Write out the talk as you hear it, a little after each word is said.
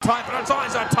Type, and it's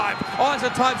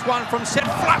Isotype's one from set,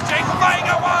 flashing,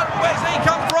 Vega one, where's he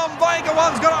come from? Vega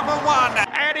one's got up and one.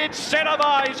 And it's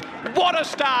Centervise, what a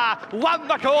star, won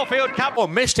the Caulfield Cup. Or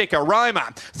Mystic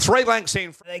Aroma, 3 lengths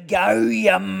in. There go,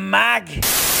 you mug.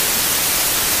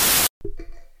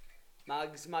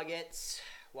 Mugs, Muggettes,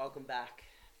 welcome back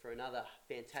for another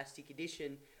fantastic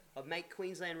edition of Make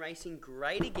Queensland Racing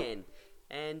Great Again.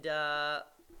 And,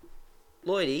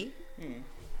 Lloydie,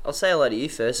 I'll say hello to you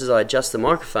first as I adjust the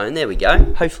microphone. There we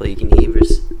go. Hopefully you can hear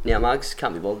us now, Mugs.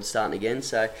 Can't be bothered starting again,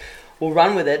 so we'll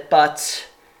run with it. But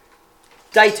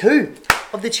day 2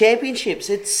 of the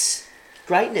championships. It's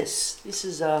greatness. This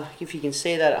is, if you can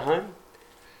see that at home.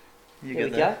 There we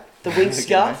go. The Winx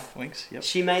scarf. Winx, yep.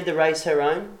 She made the race her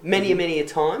own many a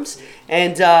times.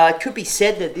 And it could be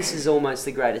said that this is almost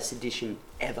the greatest edition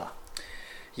ever.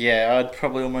 Yeah, I'd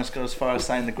probably almost go as far as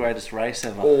saying the greatest race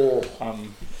ever. Oh.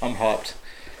 I'm hyped.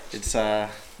 It's a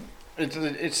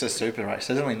super race.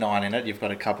 There's only 9 in it. You've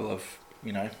got a couple of,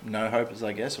 no-hopers,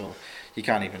 I guess. Or you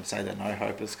can't even say they're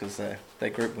no-hopers because they're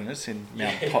group winners in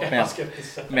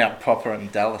Mount Popper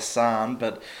and Dallas San.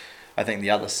 But I think the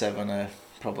other 7 are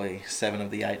probably 7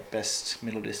 of the 8 best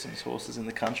middle distance horses in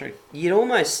the country. You'd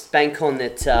almost bank on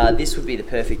that this would be the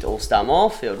perfect all-star mile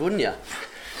field, wouldn't you?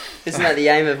 Isn't that the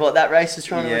aim of what that race is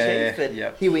trying to achieve?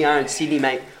 But Here we are in Sydney,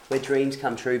 mate, where dreams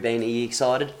come true. Bean, are you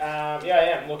excited? Yeah,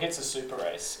 I am. Look, it's a super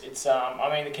race. It's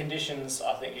the conditions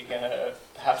I think are going to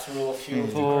perhaps rule a few of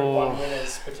the Group 1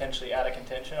 winners potentially out of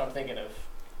contention. I'm thinking of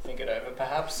Think It Over,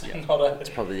 perhaps. Yeah. Not a. It's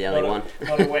probably the only one.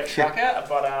 Not a wet tracker,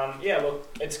 but look,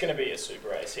 it's going to be a super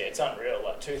race. Yeah, it's unreal.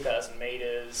 Like 2,000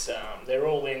 meters. They're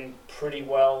all in pretty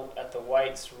well at the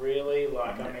weights. Really,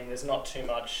 there's not too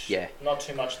much. Yeah. Not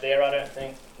too much there. I don't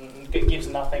think it gives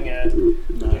nothing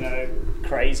a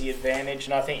crazy advantage,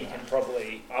 and I think you can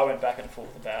probably. I went back and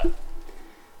forth about.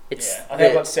 I think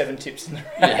I've got 7 tips in the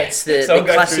race. Yeah, it's the I'll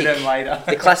classic, go through them later.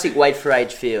 the classic weight for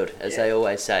age field, as they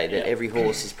always say, that every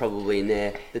horse is probably in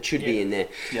there, that should be in there,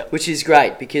 which is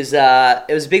great because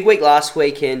it was a big week last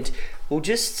week, and we'll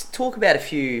just talk about a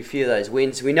few of those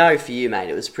wins. We know for you, mate,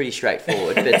 it was pretty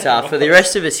straightforward, but for the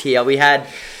rest of us here, we had,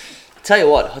 tell you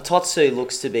what, Hitotsu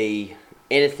looks to be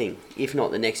anything, if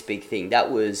not the next big thing.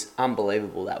 That was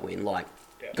unbelievable, that win.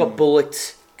 Got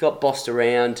bullocked, got bossed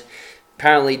around,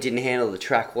 apparently didn't handle the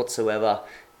track whatsoever,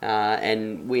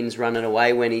 and wins running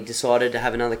away when he decided to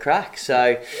have another crack.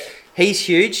 So he's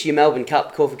huge. Your Melbourne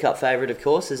Caulfield Cup favourite, of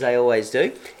course, as they always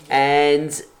do.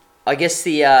 And I guess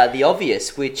the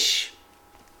obvious, which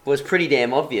was pretty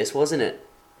damn obvious, wasn't it?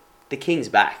 The King's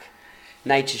back.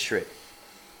 Nature Strip.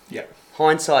 Yeah.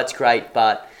 Hindsight's great,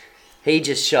 but he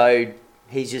just showed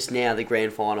he's just now the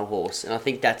grand final horse. And I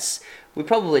think we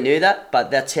probably knew that,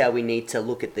 but that's how we need to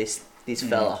look at this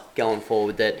fella going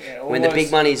forward, that when the big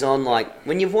money's on,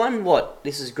 when you've won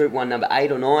this is Group 1 number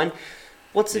 8 or 9,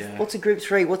 what's a Group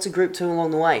 3, what's a Group 2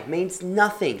 along the way? It means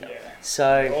nothing.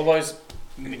 So all those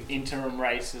interim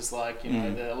races, the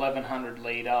 1100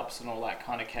 lead ups and all that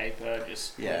kind of caper,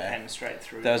 just pen straight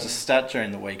through. There was a stat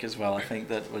during the week as well, I think,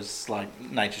 that was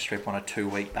Nature Strip on a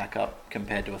 2-week backup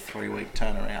compared to a 3-week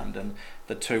turnaround, and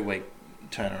the 2-week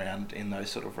turnaround in those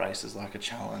sort of races, like a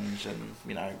challenge and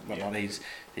whatnot,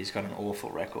 he's got an awful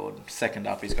record. Second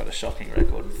up he's got a shocking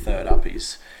record, third up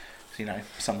he's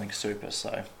something super.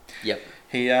 So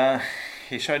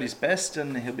he showed his best,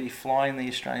 and he'll be flying the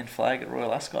Australian flag at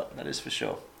Royal Ascot, that is for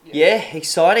sure. Yeah,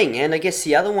 exciting. And I guess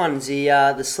the other one's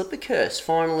the slipper curse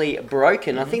finally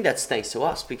broken. I think that's thanks to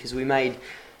us, because we made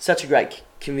such a great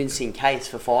convincing case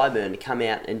for Fireburn to come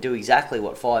out and do exactly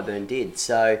what Fireburn did.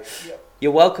 So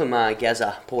you're welcome,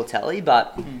 Gazza Portelli,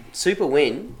 but super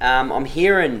win. I'm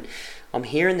hearing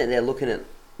that they're looking at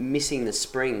missing the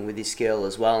spring with this girl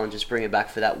as well, and just bring her back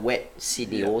for that wet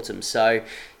Sydney autumn. So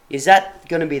is that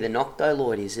going to be the knock though,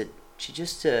 Lloyd? Is it she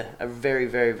just a very,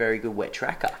 very, very good wet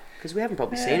tracker? Because we haven't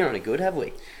probably seen her on a good, have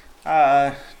we? No,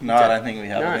 I don't think we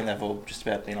have. I think they've all just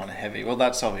about been on a heavy. Well,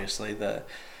 that's obviously the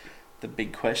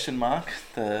big question mark.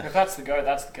 If that's the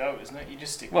go, isn't it? You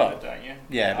just stick with it, don't you?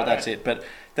 Yeah, but that's it. But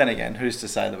then again, who's to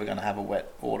say that we're going to have a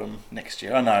wet autumn next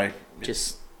year? I know.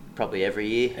 Just probably every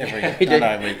year. I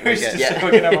know. We're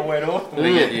going to have a wet autumn.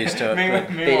 We get used to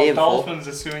it. Meanwhile, dolphins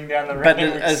are swimming down the But rain.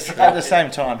 at the same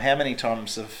time, how many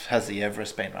times has the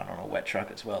Everest been run on a wet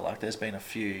track as well? There's been a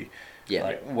few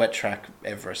wet track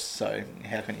Everest. So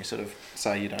how can you sort of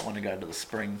say you don't want to go to the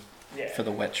spring for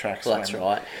the wet tracks? Well, that's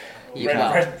right.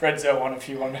 Redzel won a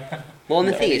few on. Well, and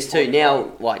the thing is too,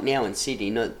 now in Sydney,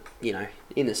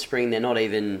 in the spring they're not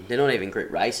even group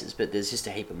races, but there's just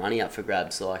a heap of money up for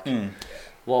grabs.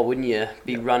 Why wouldn't you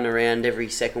be running around every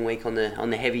second week on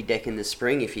the heavy deck in the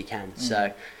spring if you can?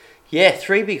 So Yeah,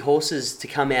 3 big horses to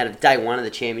come out of day 1 of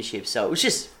the championship, so it was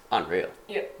just unreal.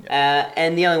 Yeah.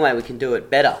 And the only way we can do it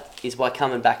better is by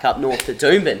coming back up north to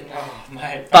Doomben. Oh,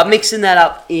 mate. But mixing that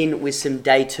up in with some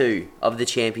day 2 of the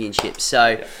championship.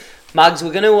 So, Muggs,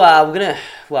 we're gonna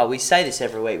well, we say this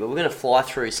every week, but we're gonna fly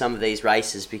through some of these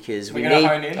races because We're going to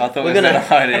hone in. I thought We're we were gonna-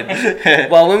 going to hone in.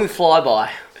 well, when we fly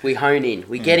by, we hone in.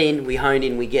 We get in, we hone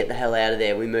in, we get the hell out of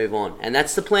there, we move on. And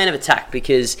that's the plan of attack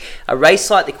because a race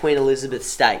like the Queen Elizabeth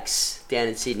Stakes down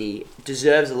in Sydney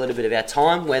deserves a little bit of our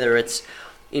time, whether it's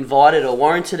invited or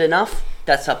warranted enough.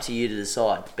 That's up to you to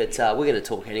decide. But we're going to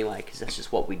talk anyway because that's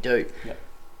just what we do. Yep.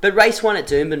 But race 1 at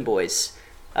Doomben, boys.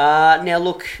 Now,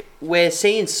 look, we're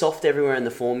seeing soft everywhere in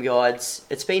the form guides.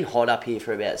 It's been hot up here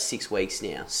for about 6 weeks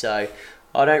now. So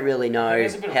I don't really know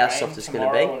There's a bit of how rain soft it's going to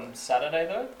tomorrow be. and Saturday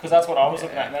though, because that's what I was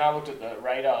looking at. And then I looked at the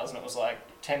radars and it was like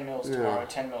 10 mils tomorrow,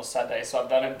 10 mils Saturday. So I've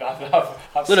done it.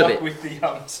 I've Little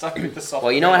stuck bit. with the soft.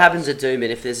 Well, you know what happens at Doomben?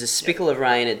 If there's a spickle of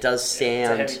rain, it does It's a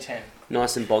sound heavy 10.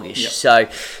 nice and boggish. Yep. So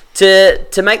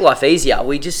to make life easier,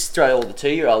 we just throw all the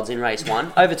 2-year-olds in race 1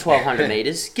 over 1,200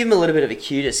 metres. Give them a little bit of a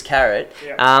cutest carrot.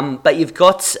 Yeah. But you've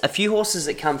got a few horses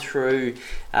that come through.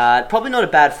 Probably not a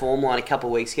bad form line a couple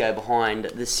of weeks ago behind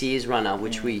the Sears runner,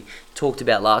 which we talked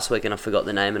about last week, and I forgot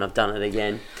the name, and I've done it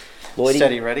again. Lloydie.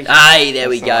 Steady ready. Hey, there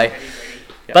we That's go. the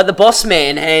Yep. But the boss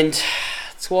man, and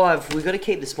that's why we've got to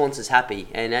keep the sponsors happy.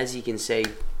 And as you can see,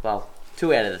 well,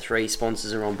 2 out of the 3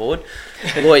 sponsors are on board.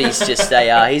 Lloydie's just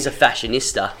he's a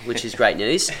fashionista, which is great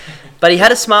news. But he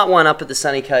had a smart one up at the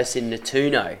sunny coast in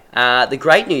Natuno. The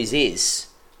great news is,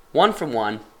 1 from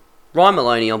 1, Ryan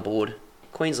Maloney on board,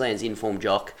 Queensland's informed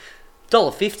jock,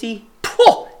 $1.50.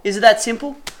 Pwah! Is it that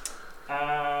simple?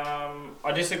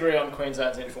 I disagree on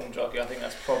Queensland's informed jockey. I think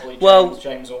that's probably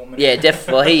James Orman. Yeah,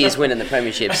 well, he is winning the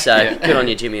premiership, so good on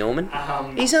you, Jimmy Orman.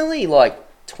 He's only like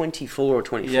 24 or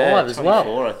 25 as well.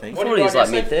 24, I think. I thought he was like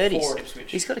mid-30s. 4 at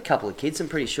Ipswich. He's got a couple of kids, I'm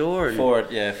pretty sure. And Four at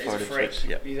He's a Ipswich. freak.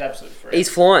 Yep. He's absolute freak. he's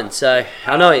flying, so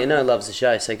I know he loves the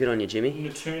show, so good on you, Jimmy.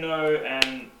 Natuno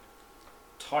and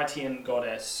Titian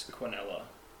Goddess Quinella.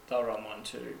 They'll run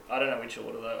 1-2. I don't know which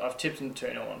order though. I've tipped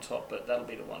Natuno on top, but that'll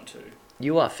be the 1-2.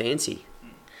 You are fancy.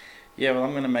 Yeah, well,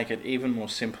 I'm going to make it even more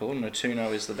simple.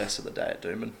 Natuno is the best of the day at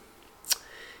Doomben.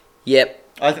 Yep.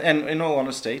 And in all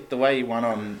honesty, the way he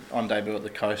won on debut at the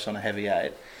coast on a heavy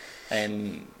 8,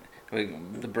 and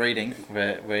the breeding,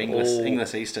 where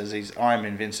English Easters, I'm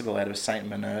Invincible out of St.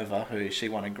 Minerva, who she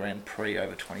won a Grand Prix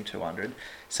over 2,200.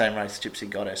 Same race Gypsy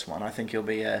Goddess won. I think he'll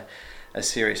be a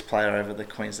serious player over the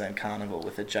Queensland Carnival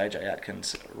with a JJ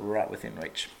Atkins right within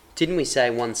reach. Didn't we say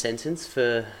one sentence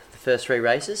for the first 3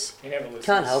 races? He never listens.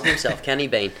 Can't help himself, can he,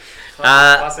 Bean?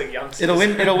 Classic youngsters.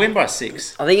 It'll win by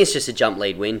 6. I think it's just a jump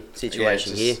lead win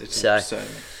situation here. So,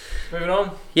 Moving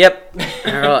on. yep.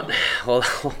 All right.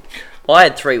 Well, I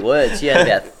had 3 words. You had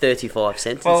about 35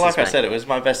 sentences. Well, like I mate. said, it was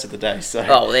my best of the day. So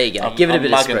Oh, there you go. Give it a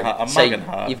bit of spread. I'm So mugging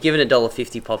hard. you've given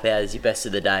 $1.50 pop out as your best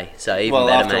of the day. So even Well,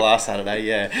 better, after mate. last Saturday,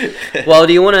 yeah. Well,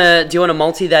 do you want to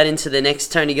multi that into the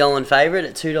next Tony Gollan favourite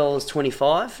at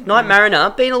 $2.25? Night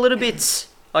Mariner been a little bit,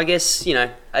 I guess,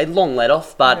 a long let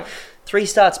off, but 3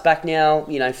 starts back now.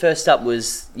 First up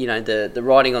was the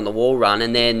riding on the wall run,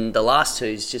 and then the last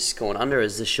 2's just gone under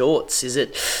as the shorts. Is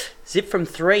it zip from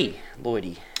 3,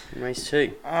 Lloydie, in race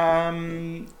 2?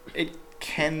 It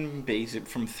can be zip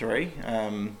from 3.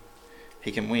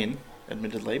 He can win,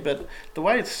 admittedly, but the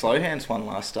way Slow Hands won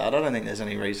last start, I don't think there's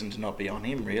any reason to not be on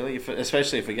him, really.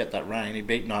 Especially if we get that rain. He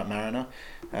beat Night Mariner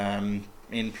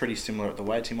in pretty similar at the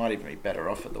weights. He might even be better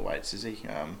off at the weights, is he?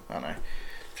 I don't know,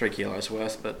 3 kilos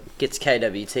worse, but Gets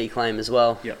KWT claim as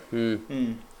well. Yep.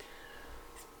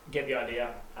 Get the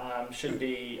idea. Should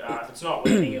be, if it's not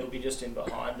winning, it'll be just in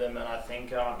behind them. And I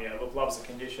think, loves the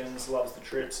conditions, loves the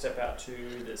trip. Step out to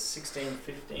the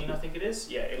 16.15, I think it is.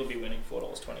 Yeah, it'll be winning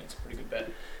 $4.20. It's a pretty good bet.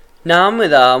 No, I'm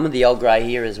with the old grey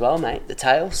here as well, mate. The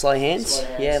tail, slow hands. Slow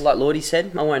hands. Yeah, like Lordy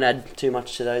said, I won't add too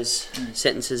much to those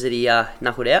sentences that he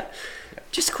knuckled out.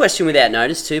 Just a question without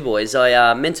notice too, boys.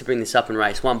 I meant to bring this up in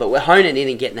race 1, but we're honing in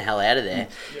and getting the hell out of there.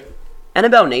 Yep.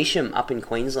 Annabelle Neesham up in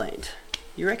Queensland.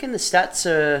 You reckon the stats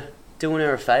are doing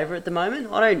her a favour at the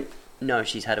moment? I don't know if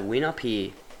she's had a win up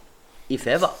here, if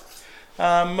ever.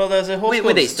 well, there's a horse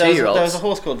With these 2-year-olds. There was a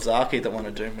horse called Zaki that won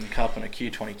a Doomben Cup and a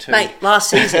Q22. Mate, last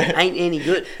season ain't any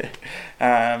good.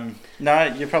 No,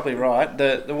 you're probably right.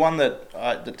 The one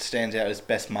that stands out is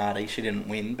Best Marty. She didn't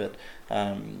win, but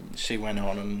she went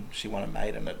on and she won a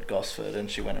maiden at Gosford, and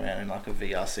she went around in like a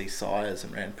VRC Sires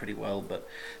and ran pretty well. But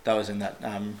that was in that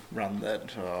run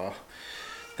that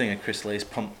thing of Chris Lee's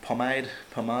pomade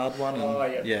one. And, Oh,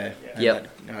 yeah. yeah. Yep.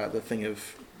 And the thing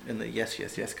of in the yes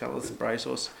colours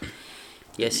racehorse.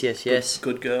 Yes.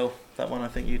 Good girl. That one I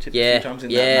think you tipped a Yeah, few times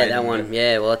in that one.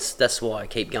 Yeah, well, that's why I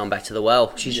keep going back to the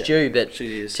well. She's due, but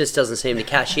she is. just doesn't seem to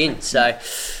cash in. So,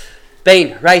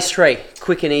 Bean, race 3,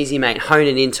 quick and easy, mate. Hone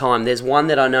it in time. There's one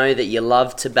that I know that you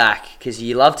love to back because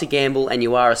you love to gamble and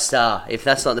you are a star. If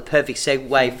that's not the perfect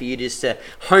segue for you just to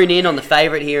hone in on the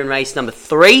favourite here in race number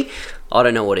 3, I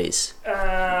don't know what is.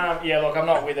 Yeah, look, I'm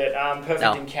not with it. Perfect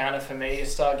No. Encounter for me.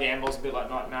 Star Gamble's a bit like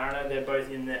Night Mariner. They're both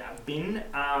in the bin.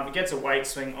 It gets a weight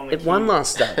swing on the It won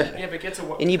last start. Yeah, but it gets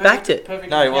a And you backed it.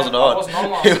 No, he wasn't on. I wasn't on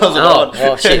last He wasn't night. on.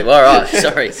 Oh shit! All right,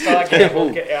 sorry. Star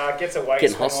Gamble gets a weight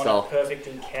Getting swing hostile. on it. Perfect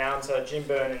Encounter. Jim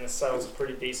Byrne in the saddle's a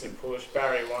pretty decent push.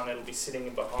 Barrier 1, it'll be sitting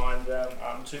in behind them.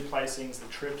 2 placings the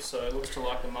trip, so it looks to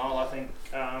like the mile. I think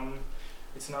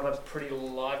it's another pretty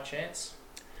live chance.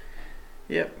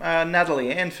 Yep,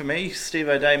 Natalie Ann for me, Steve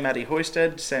O'Day, Matty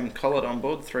Hoisted, Sam Collett on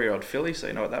board, 3-year-old filly, so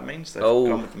you know what that means. They've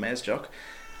gone with the mare's jock.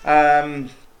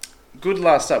 Good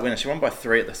last start winner. She won by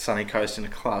 3 at the Sunny Coast in a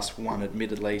Class 1,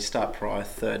 admittedly. Start prior,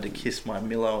 3rd to Kiss My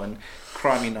Millo and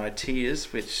Cry Me No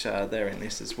Tears, which they're in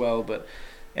this as well. But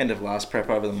end of last prep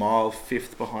over the mile,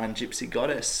 5th behind Gypsy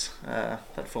Goddess.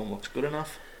 That form looks good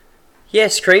enough. Yeah,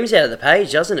 screams out of the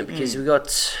page, doesn't it? Because we've got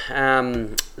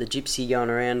the Gypsy going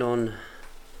around on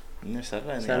No,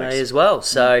 Saturday as well.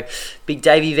 So, big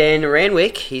Davey Van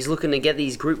Ranwick, he's looking to get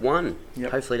these Group 1.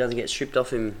 Yep. Hopefully it doesn't get stripped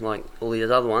off him like all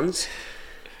these other ones.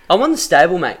 I'm on the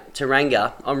stable, mate,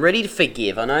 Taranga. I'm ready to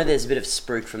forgive. I know there's a bit of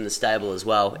spruik from the stable as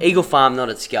well. Eagle Farm not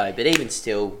its go, but even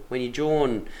still, when you're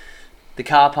drawing the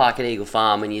car park at Eagle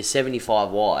Farm and you're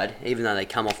 75 wide, even though they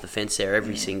come off the fence there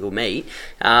every single meet,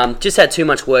 just had too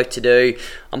much work to do.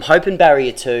 I'm hoping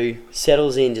Barrier 2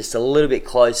 settles in just a little bit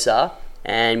closer.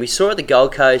 And we saw at the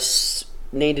Gold Coast,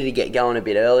 needed to get going a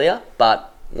bit earlier,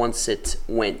 but once it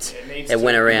went, it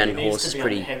went around horses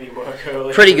pretty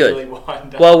good.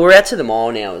 Well, we're out to the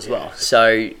mile now as well,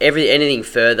 so anything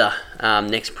further,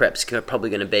 next prep's probably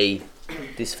going to be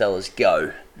this fella's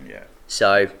go. Yeah.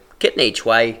 So getting each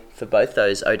way for both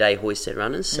those O'Day Hoisted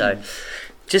runners. So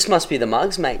just must be the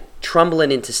mugs, mate,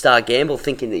 trumbling into Star Gamble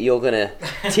thinking that you're going to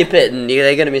tip it and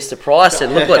they're going to miss the price.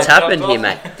 And look what's happened here,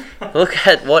 mate. Look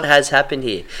at what has happened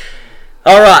here.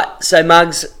 All right, so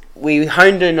mugs, we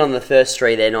honed in on the first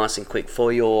 3 there nice and quick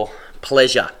for your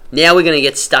pleasure. Now we're going to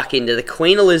get stuck into the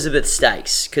Queen Elizabeth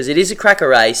Stakes because it is a cracker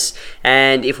race.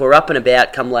 And if we're up and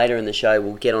about, come later in the show,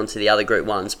 we'll get on to the other Group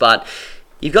 1s. But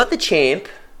you've got the Champ.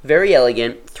 Very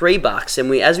elegant, $3,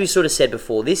 and as we sort of said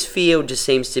before, this field just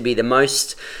seems to be the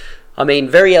most. I mean,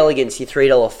 Very Elegant's your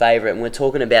 $3 favourite, and we're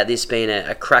talking about this being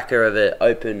a cracker of an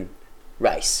open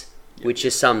race, which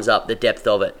just sums up the depth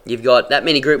of it. You've got that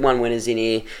many Group 1 winners in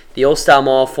here. The All-Star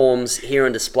Mile forms here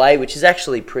on display, which is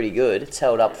actually pretty good. It's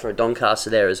held up for a Doncaster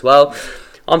there as well.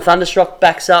 On Thunderstruck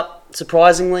backs up,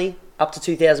 surprisingly, up to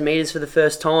 2,000 metres for the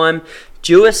first time.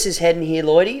 Jewis is heading here,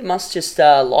 Lloydie. Must just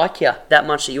like you that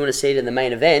much that you want to see it in the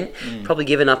main event. Probably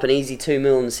giving up an easy $2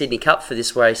 million in the Sydney Cup for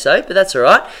this race, so, but that's all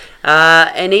right.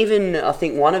 And even, I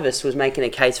think one of us was making a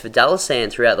case for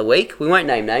Dallasan throughout the week. We won't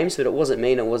name names, but it wasn't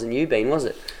me and it wasn't you, Bean, was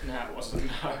it? No, it wasn't,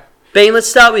 no. Bean, let's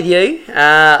start with you.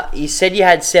 You said you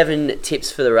had 7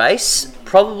 tips for the race.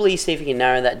 Probably see if you can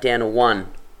narrow that down to 1.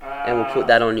 And we'll put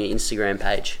that on your Instagram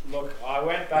page. Look, I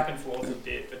went back and forth a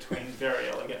bit between Very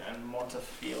Elegant and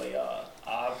Montefilia.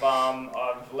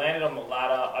 I've landed on the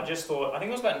ladder. I just thought, I think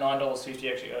it was about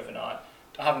 $9.50 actually overnight.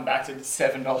 I haven't backed it to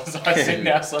 $7 I think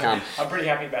now, so I'm pretty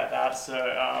happy about that.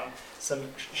 So some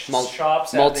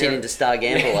sharps out Maltz there. in into Star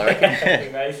Gamble, I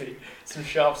reckon. Maybe. Some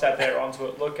sharps out there onto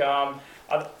it. Look, I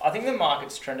think the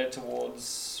market's trended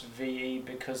towards VE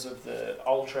because of the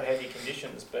ultra heavy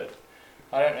conditions, but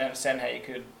I don't understand how you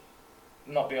could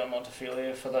not be on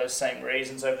Montefilia for those same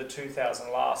reasons. Over the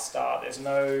 2000 last start, there's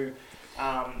no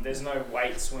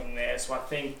weight swing there, so I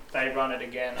think they run it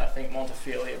again. I think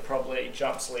Montefilia probably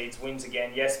jumps leads, wins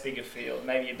again. Yes, bigger field,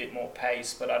 maybe a bit more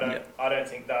pace, but I don't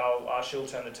think she'll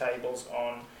turn the tables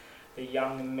on the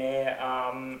young mare.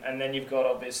 And then you've got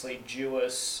obviously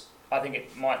Jewis. I think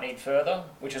it might need further,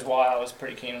 which is why I was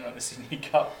pretty keen on the Sydney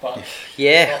Cup. But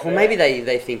yeah, well, maybe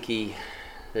they think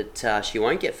that she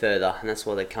won't get further, and that's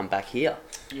why they come back here.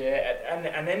 Yeah,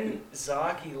 and then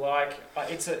Zaki,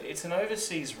 it's an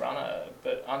overseas runner,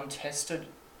 but untested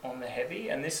on the heavy,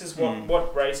 and this is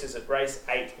what race is it? Race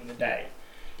 8 in the day.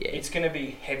 Yeah. It's going to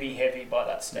be heavy by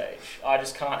that stage. I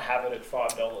just can't have it at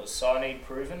 $5, so I need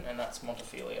proven, and that's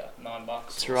Montefilia, $9.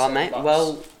 That's right, mate.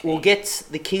 Well, we'll get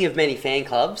the king of many fan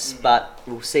clubs, but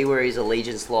we'll see where his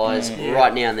allegiance lies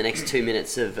right now in the next 2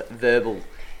 minutes of verbal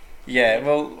Yeah,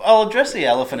 well, I'll address the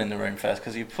elephant in the room first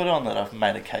because you put on that I've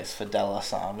made a case for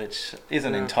Delassan, which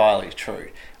isn't entirely true.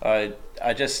 I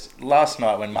just last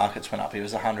night when markets went up, he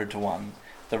was 100 to 1.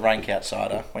 The rank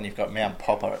outsider when you've got Mount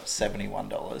Popper at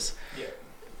 $71. Yeah.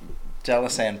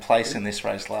 Delassan placed in this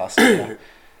race last year,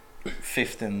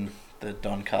 5th in the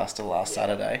Doncaster last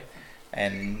Saturday,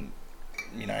 and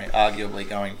arguably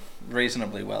going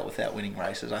reasonably well without winning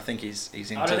races. I think he's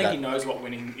into that. I don't think he knows what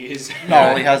winning is.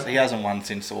 No, he hasn't won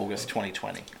since August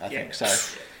 2020. I think so.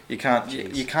 You can't back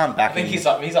him. I think he's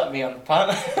up me on the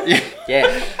punt.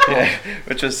 Yeah.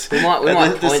 Which was we might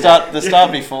the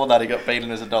start before that he got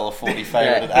beaten as $1.40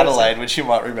 favourite at Adelaide, which you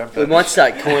might remember. We might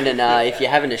start coining if you're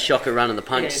having a shocker run on the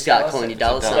punch, start calling you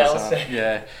Delassan.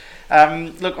 Yeah.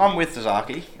 Look, I'm with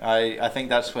Zaki. I think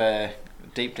that's where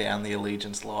deep down the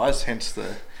allegiance lies. Hence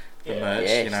the merch.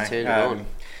 Yeah, turned it on.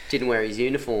 Didn't wear his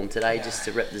uniform today just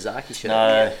to rep the Zaki shirt.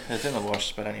 No, it's in the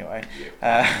wash. But anyway,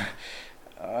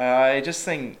 I just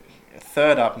think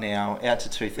third up now, out to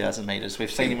 2,000 metres.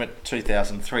 We've seen him at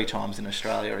 2,000 3 times in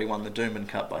Australia. He won the Doomben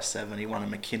Cup by 7. He won a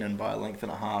McKinnon by a length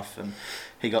and a half, and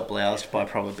he got bloused by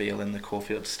Probabeel in the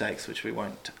Caulfield Stakes, which we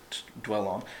won't dwell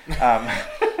on.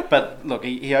 But look,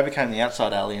 he overcame the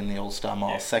outside alley in the All-Star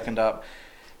Mile. Second up,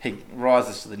 he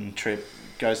rises to the trip,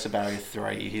 goes to barrier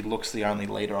 3. He looks the only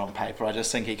leader on paper. I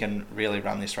just think he can really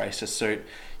run this race to suit.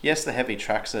 Yes, the heavy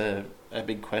tracks are a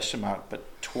big question mark, but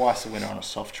twice a winner on a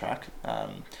soft track.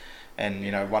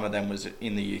 And one of them was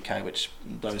in the UK, which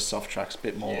those soft tracks a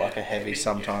bit more like a heavy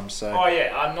sometimes. So. Oh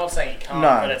yeah, I'm not saying he can't,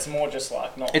 but it's more just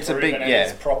like not. It's proven, a big,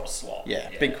 it's a proper slot. Yeah,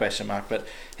 big question mark. But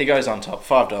he goes on top,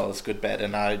 $5, good bet,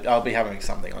 and I'll be having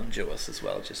something on Jewess as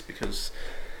well, just because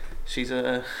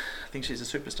I think she's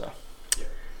a superstar.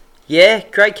 Yeah,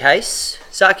 great case.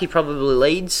 Zaki probably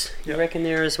leads, you reckon,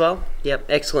 there as well? Yep,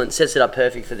 excellent. Sets it up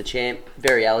perfect for the champ.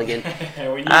 Very elegant.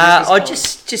 I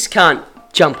just can't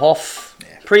jump off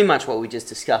pretty much what we just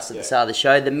discussed at the start of the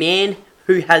show. The man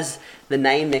who has the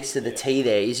name next to the T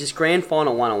there, he's just grand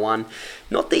final 101.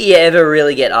 Not that you ever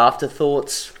really get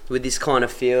afterthoughts with this kind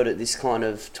of field at this kind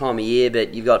of time of year,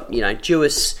 but you've got,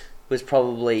 Jewess was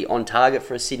probably on target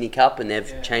for a Sydney Cup, and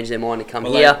they've changed their mind to come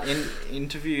here. They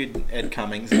interviewed Ed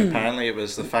Cummings, and apparently it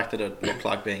was the fact that it looked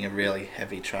like being a really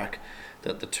heavy track,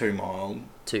 that the 2 mile...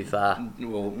 Too far.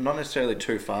 Well, not necessarily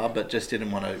too far, but just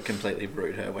didn't want to completely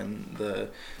root her when the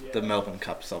Melbourne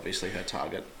Cup's obviously her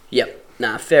target. Yep.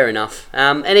 Nah, fair enough.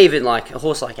 And even like a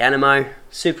horse like Animo,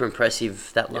 super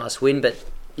impressive that last win, but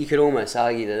you could almost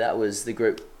argue that was the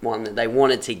Group 1 that they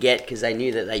wanted to get because they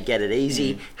knew that they'd get it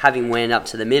easy, having went up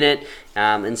to the minute,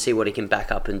 and see what he can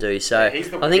back up and do. So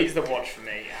he's the watch for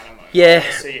me, Animo. Yeah.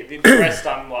 See, the rest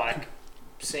I'm like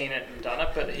seen it and done it,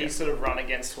 but he's sort of run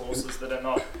against horses that are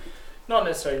not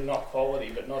necessarily not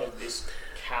quality, but not of this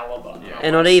caliber. Yeah.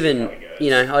 And I'd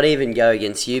even go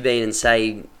against Eubene and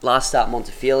say last start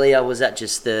Montefilia, was that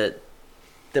just the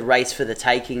race for the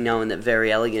taking, knowing that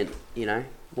Very Elegant,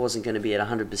 wasn't going to be at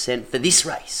 100% for this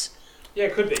race? Yeah,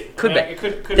 it could be. It could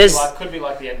be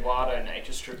like the Eduardo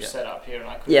Nature Strip set up here,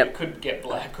 and it could get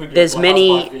black. There's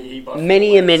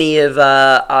many of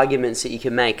arguments that you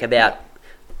can make about.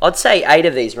 I'd say 8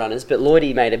 of these runners, but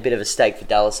Lloydie made a bit of a stake for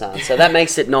Delassan, so that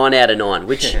makes it 9 out of 9,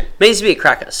 which means to be a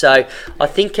cracker. So I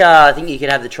think you could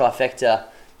have the trifecta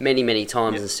many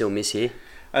times and still miss here.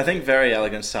 I think Very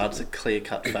Elegant starts a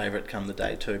clear-cut favourite come the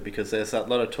day too, because there's a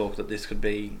lot of talk that this could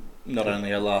be not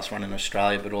only her last run in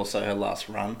Australia, but also her last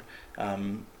run,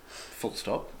 full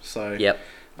stop. So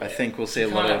I think we'll see a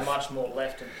lot of... Can't have much more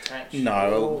left in the tank.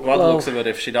 No, looks of it,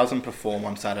 if she doesn't perform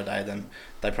on Saturday, then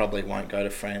they probably won't go to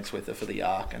France with her for the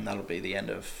Arc, and that'll be the end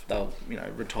of... They'll,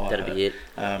 retire That'll her. be it.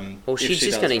 Well, she's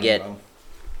just going to get... Well.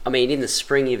 I mean, in the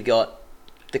spring, you've got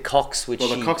the Cox, which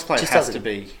the Cox plate has to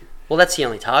be... Well, that's the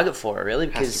only target for her, really,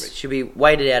 because she'll be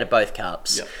weighted out of both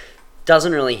cups. Yep.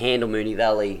 Doesn't really handle Moonee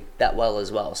Valley that well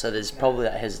as well, so there's probably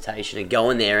that hesitation of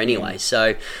going there anyway.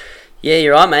 So, yeah,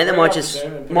 you're right, mate. That might just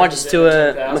do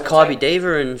a Maccabi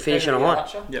Diva and finish on a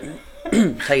high. Yep.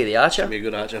 Take you the Archer. Should be a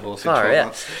good Archer horse. Far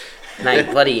out.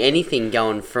 Mate, bloody anything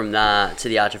going from to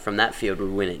the Archer from that field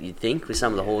would win it, you'd think, with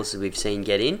some of the horses we've seen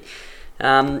get in.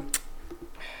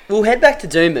 We'll head back to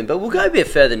Doomben, but we'll go a bit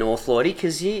further north, Lloydie,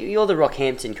 because you're the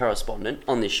Rockhampton correspondent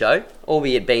on this show,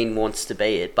 albeit Bean wants to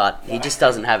be it, but he just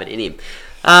doesn't have it in him.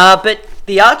 But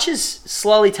the Archer's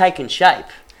slowly taken shape.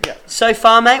 Yeah. So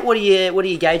far, mate, what are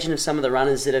you gauging of some of the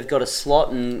runners that have got a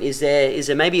slot, and is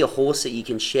there maybe a horse that you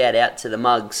can shout out to the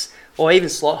mugs, or even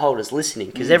slot holders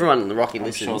listening, because everyone in the Rocky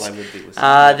listens, sure they would be listening.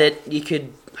 That you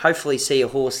could hopefully see a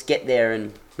horse get there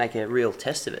and make a real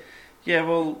test of it? Yeah,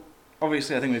 well...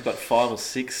 obviously, I think we've got 5 or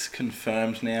 6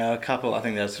 confirmed now. A couple, I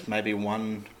think there's maybe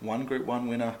one Group 1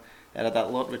 winner out of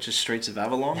that lot, which is Streets of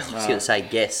Avalon. I was going to say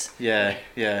guess. Yeah.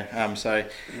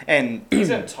 And Is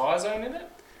there a tie zone in it?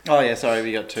 oh yeah, sorry,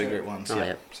 we got 2 Group 1s. Oh, yeah.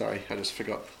 yeah. Sorry, I just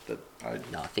forgot that.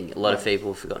 No, I think a lot of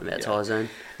people have forgotten about tie zone.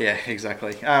 Yeah,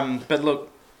 exactly. But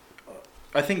look,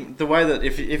 I think the way that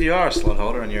if you are a slot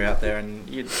holder and you're out there and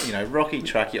you know rocky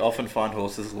track, you often find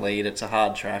horses lead. It's a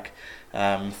hard track,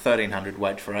 1300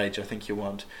 weight for age. I think you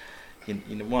want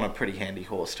a pretty handy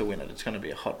horse to win it. It's going to be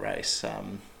a hot race,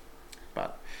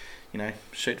 but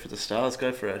shoot for the stars.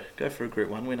 Go for a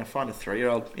Group 1 winner. Find a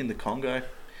 3-year-old in the Congo.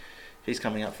 He's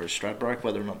coming up for a Stradbroke.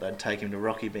 Whether or not they'd take him to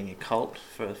Rocky being a colt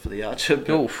for the Archer,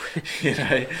 but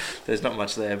there's not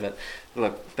much there. But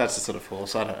look, that's the sort of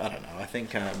horse. I don't know. I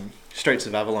think Streets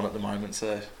of Avalon at the moment's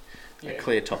a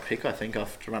clear top pick. I think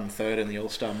after run 3rd in the All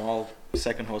Star Mile,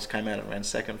 second horse came out and ran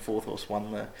 2nd. 4th horse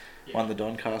won the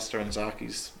Doncaster, and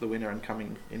Zaki's the winner and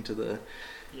coming into the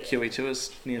QE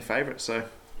Tours near favourite. So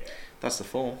that's the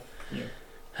form. Yeah.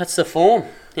 That's the form.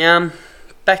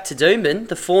 Back to Doomben,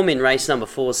 the form in race number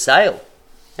 4, Sale.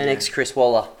 An ex-Chris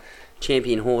Waller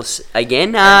champion horse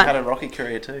again. Had a Rocky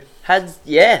career too.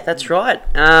 That's right.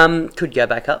 Could go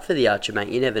back up for the Archer, mate.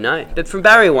 You never know. But from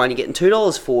barrier 1, you're getting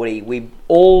 $2.40. We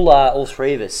all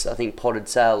 3 of us, I think, potted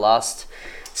Sale last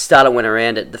starter went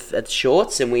around at the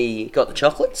shorts, and we got the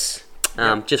chocolates.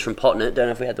 Just from potting it. Don't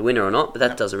know if we had the winner or not, but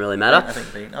that doesn't really matter. I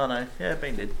think Bean. Oh no, yeah,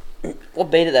 Bean did. What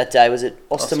beat it that day? Was it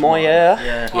Ostermeyer?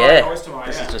 Yeah. Ostermeyer,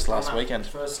 This is just last weekend.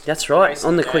 That's right,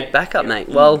 on the quick backup, mate.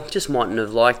 Well, just mightn't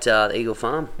have liked the Eagle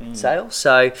Farm Sale.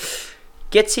 So,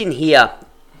 gets in here.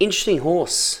 Interesting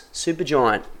horse,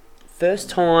 Supergiant. First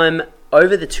time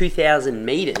over the 2,000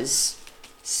 metres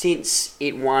since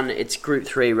it won its Group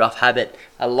 3 Rough Habit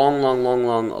a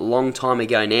long time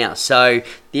ago now. So,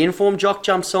 the informed jock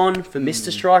jumps on for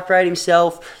Mr. Strike Rate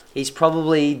himself. He's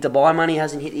probably, Dubai money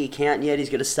hasn't hit the account yet. He's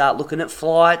got to start looking at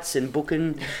flights and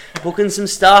booking some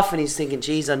stuff. And he's thinking,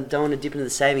 geez, I don't want to dip into the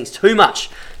savings too much.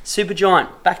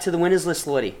 Supergiant, back to the winners list,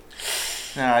 Lloydie.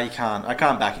 No, you can't. I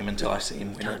can't back him until I see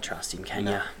him win. Don't trust him, can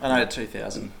you? I know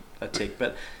 2,000 a tick,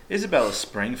 but Isabella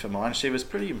Spring for mine. She was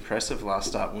pretty impressive last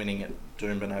start, winning at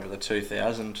Doomben over the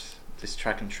 2,000. This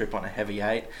track and trip on a heavy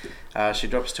 8. She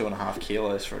drops 2.5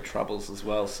 kilos for her troubles as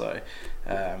well. So,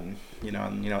 and you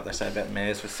know what they say about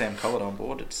mares with Sam Collett on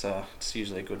board. It's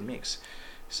usually a good mix.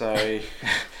 So,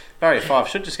 barrier 5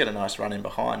 should just get a nice run in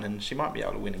behind, and she might be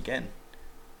able to win again.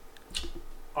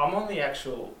 I'm on the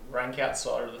actual rank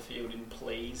outside of the field in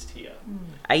pleased here.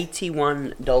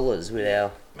 $81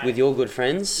 with your good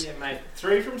friends. Yeah, mate.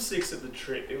 3 from 6 at the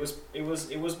trip. It was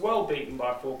well beaten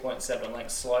by 4.7 like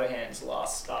slow hands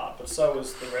last start, but so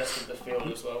was the rest of the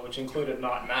field as well, which included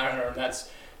Night Mariner, and that's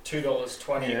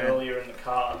 $2.20 earlier in the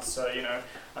cards. So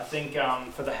I think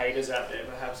for the haters out there,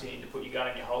 perhaps you need to put your gun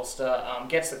in your holster.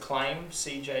 Gets the claim,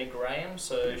 CJ Graham,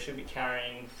 so should be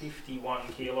carrying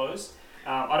 51 kilos.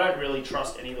 I don't really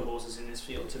trust any of the horses in this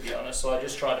field, to be honest, so I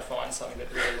just try to find something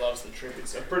that really loves the trip.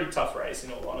 It's a pretty tough race,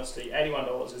 in all honesty.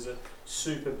 $81 is a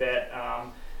super bet.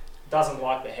 Doesn't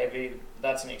like the heavy.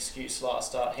 That's an excuse last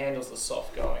start. Handles the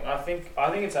soft going. I think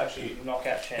it's actually a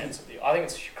knockout chance of I think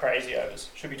it's crazy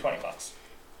overs. Should be $20.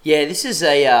 Yeah, this is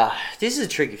a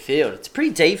tricky field. It's a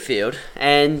pretty deep field,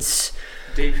 and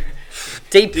deep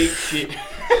shit.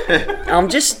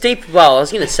 Just deep. Well, I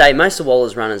was going to say most of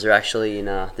Waller's runners are actually in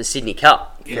the Sydney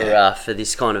Cup for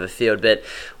this kind of a field. But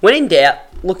when in doubt,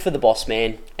 look for the boss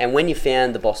man. And when you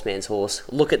found the boss man's horse,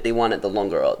 look at the one at the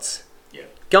longer odds. Yeah.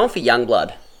 Going for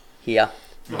Youngblood here.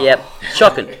 Yep,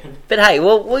 shocking. But hey,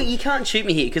 well, you can't shoot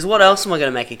me here, because what else am I going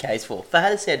to make a case for? If I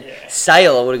had said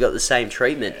Sale, I would have got the same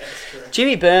treatment. Yeah,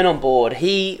 Jimmy Byrne on board.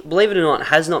 He, believe it or not,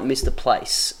 has not missed a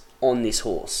place on this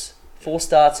horse. 4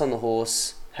 starts on the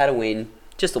horse, had a win.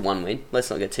 Just the 1 win. Let's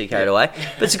not get too carried away.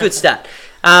 But it's a good stat.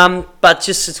 But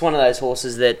just it's one of those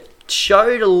horses that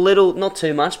showed a little, not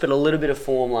too much, but a little bit of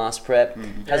form last prep.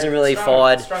 Hasn't really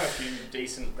fired. Strung a few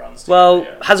decent runs. Well,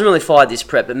 hasn't really fired this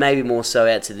prep, but maybe more so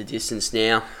out to the distance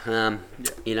now. Should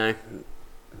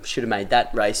have made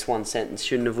that race one sentence,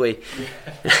 shouldn't have we?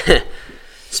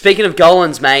 Speaking of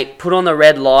Golans, mate, put on the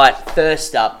red light.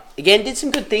 First up, again, did some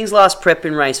good things last prep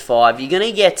in race 5. You're going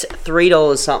to get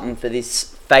 $3 something for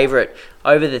this favourite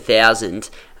over the 1,000.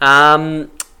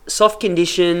 Soft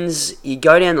conditions, you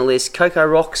go down the list. Coco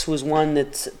Rocks was one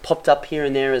that popped up here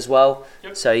and there as well.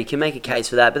 Yep. So you can make a case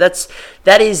for that. But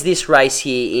that is this race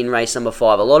here in race number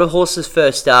 5. A lot of horses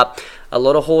first up. A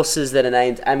lot of horses that are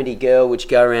named Amity Girl, which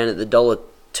go around at the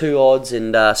 $1.02 odds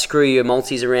and screw your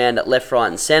multis around at left, right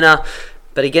and centre.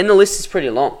 But again, the list is pretty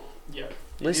long. Yeah.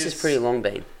 List is pretty long,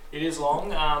 Bean. It is long.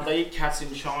 They eat cats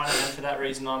in China, and for that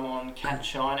reason, I'm on Cat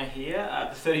China here.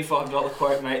 The $35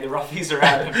 quote, mate. The roughies are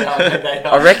out of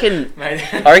I reckon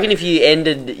if you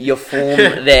ended your form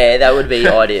there, that would be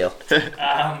ideal. Look,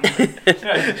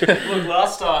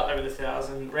 last start over the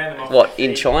 1,000, ran them off. What,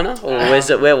 in China? Or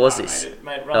where was this?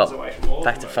 Mate, runs away from all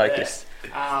back of them to focus.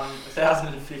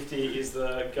 1,050 is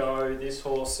the go. This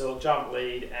horse will jump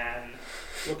lead and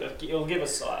look. It'll give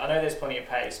us. I know there's plenty of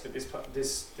pace, but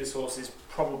this horse is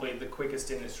probably the quickest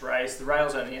in this race. The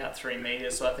rail's only out 3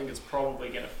 metres, so I think it's probably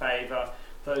going to favour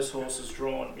those horses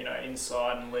drawn,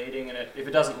 inside and leading. And if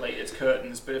it doesn't lead, it's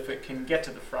curtains. But if it can get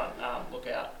to the front, look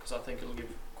out, because I think it'll give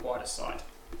quite a sight.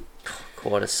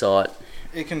 Quite a sight.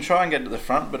 It can try and get to the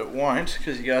front, but it won't,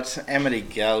 because you got Amity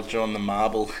Gal drawn the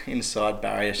marble inside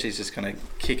barrier. She's just going to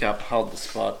kick up, hold the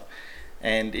spot,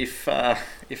 and if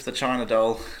the China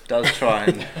Doll does try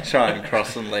and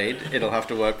cross and lead, it'll have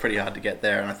to work pretty hard to get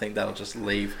there, and I think that'll just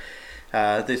leave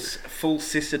this full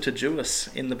sister to Jewess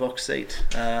in the box seat.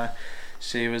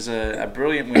 She was a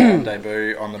brilliant win on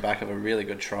debut on the back of a really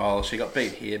good trial. She got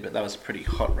beat here, but that was a pretty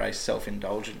hot race,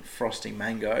 self-indulgent, frosty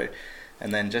mango.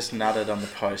 And then just nutted on the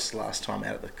post last time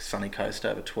out at the Sunny Coast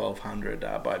over 1,200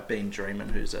 by Bean Dreamin',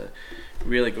 who's a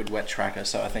really good wet tracker.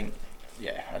 So I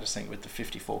just think with the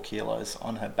 54 kilos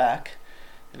on her back,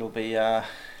 it'll be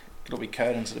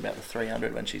curtains at about the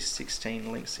 300 when she's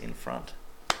 16 lengths in front.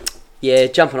 Yeah,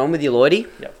 jumping on with you, Lloydie.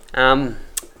 Yep.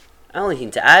 Only thing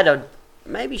to add,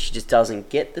 maybe she just doesn't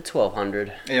get the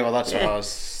 1,200. Yeah, well, that's what I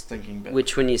was thinking. But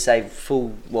which, when you say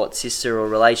full, sister or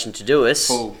relation to Jewess?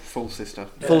 Full sister.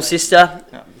 Full sister.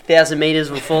 1,000 metres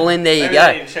will fall in. There you Maybe go.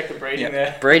 they need to check the breeding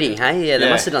there. Breeding, hey? Yeah, they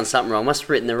must have done something wrong. Must have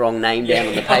written the wrong name down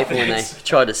on the paper when they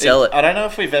tried to sell it. I don't know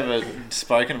if we've ever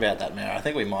spoken about that mare. I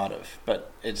think we might have,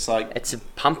 but it's like it's a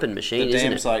pumping machine, the isn't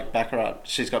dam's it? like Baccarat.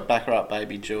 She's got Baccarat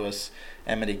Baby, Jewess,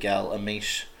 Amity Gal,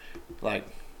 Amish, like.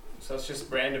 So it's just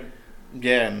random.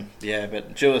 Yeah,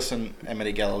 but Jewess and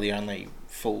Amity Gal are the only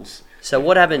fools. So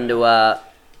what happened to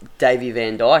Davey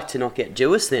Van Dyke to not get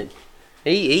Jewess then?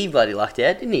 He bloody lucked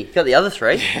out, didn't he? Got the other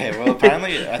 3. Yeah, well,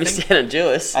 apparently Missed out on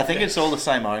Jewess. I think it's all the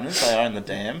same owners. They own the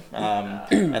dam,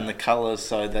 and the colours.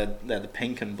 So they're the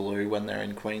pink and blue when they're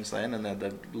in Queensland, and they're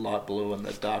the light blue and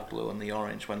the dark blue and the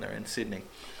orange when they're in Sydney.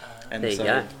 And there you so,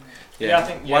 go. Yeah, I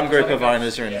think one group of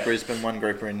owners are in Brisbane, one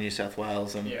group are in New South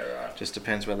Wales, and right. just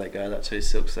depends where they go. That's who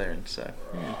Silk's there in. So.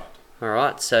 Right. All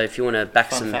right, so if you want to back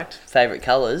Fun some fact. favourite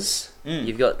colours,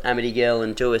 you've got Amity Girl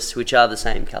and Jewess, which are the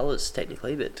same colours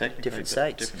technically, but different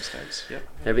states. Different states, yep.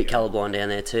 They're a bit colourblind down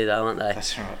there too, though, aren't they?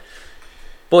 That's right.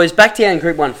 Boys, back down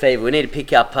Group 1 fever. We need to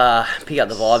pick up the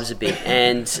vibes a bit,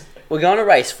 and we're going to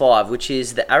race 5, which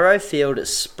is the Arrowfield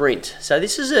Sprint. So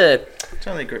this is It's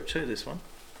only Group 2, this one.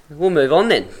 We'll move on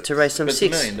then to race number But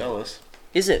 6. $1 million.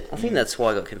 Is it? I think that's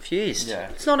why I got confused. Yeah.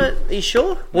 It's not a... Are you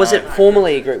sure? Was it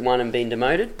formerly a Group 1 and been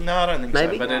demoted? No, I don't think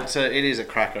Maybe? so. But it is a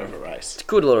cracker of a race. It's a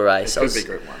good little race. It could be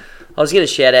Group 1. I was going to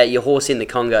shout out your horse in the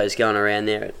Congo's going around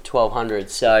there at 1,200,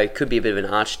 so it could be a bit of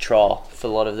an arch trial for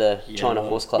a lot of the China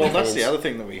Horse Club fans. Well, that's the other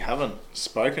thing that we haven't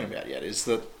spoken about yet, is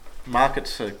that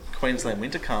markets for Queensland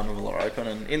Winter Carnival are open,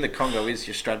 and in the Congo is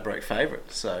your Stradbroke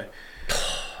favourite. So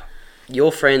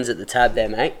Your friends at the tab there,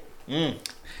 mate. Mm.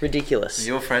 Ridiculous.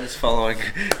 Your friends following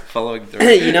through.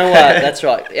 You know what? That's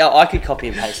right. Yeah, I could copy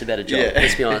and paste a better job. Yeah.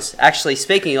 Let's be honest. Actually,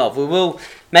 speaking of, we will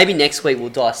maybe next week we'll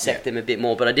dissect them a bit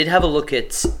more. But I did have a look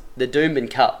at the Doomben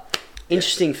Cup.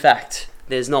 Interesting fact: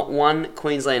 there's not one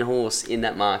Queensland horse in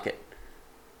that market.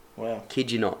 Wow.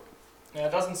 Kid you not. Yeah,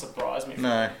 it doesn't surprise me.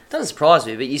 No. Doesn't surprise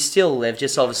me, but they've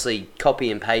just obviously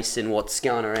copy and pasted what's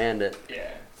going around it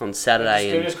Yeah. on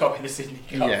Saturday. They'll just copy the Sydney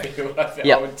Cup.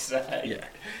 Yeah. I would say. Yeah.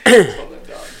 That's what they've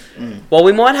done. Well,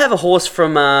 we might have a horse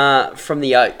from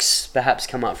the Oaks perhaps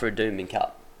come up for a Doomben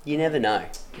Cup. You never know.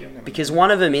 Because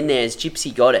one of them in there is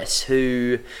Gypsy Goddess,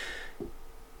 who,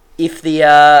 if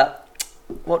the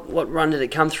what run did it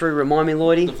come through? Remind me,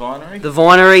 Lloydie. The Vinery. The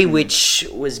Vinery, which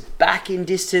was back in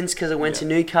distance because it went to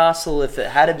Newcastle. If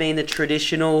it had been the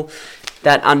traditional,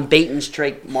 that unbeaten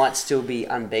streak might still be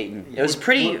unbeaten. It was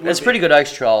pretty good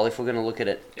Oaks trial if we're going to look at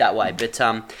it that way. But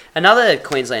another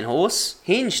Queensland horse,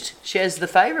 Hinged, shares the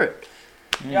favourite.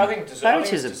 Yeah, I think it's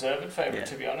Favoritism. deserved favourite,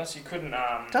 to be honest. You couldn't...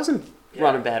 Doesn't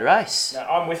run a bad race. No,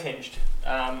 I'm with Hinged.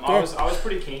 I was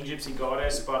pretty keen Gypsy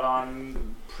Goddess, but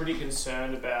I'm pretty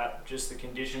concerned about just the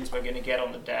conditions we're going to get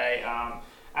on the day.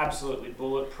 Absolutely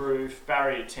bulletproof.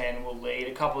 Barrier 10 will lead.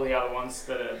 A couple of the other ones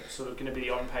that are sort of going to be the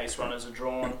on-pace runners are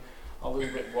drawn a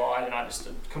little bit wide, and I just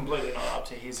completely not up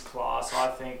to his class. I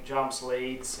think jumps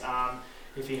leads.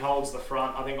 if he holds the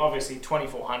front, I think obviously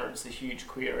 2400 is the huge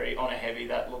query on a heavy.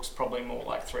 That looks probably more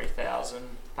like 3000,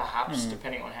 perhaps,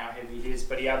 depending on how heavy it is.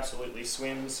 But he absolutely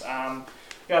swims. I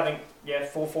think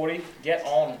 440. Get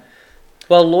on.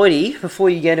 Well, Lloydie, before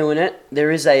you get into it,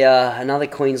 there is another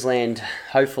Queensland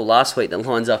hopeful last week that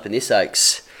lines up in this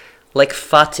Oaks. Lek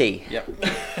Fati. Yep.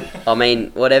 I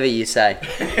mean, whatever you say.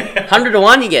 100 to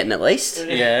 1 you're getting at least.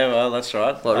 Yeah, well, that's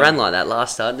right. Well, it ran like that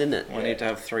last start, didn't it? We need to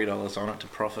have $3 on it to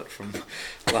profit from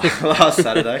last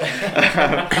Saturday,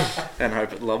 and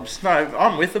hope it lobs. No,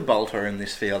 I'm with the bolter in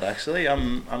this field. Actually,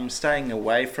 I'm staying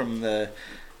away from the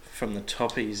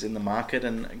toppies in the market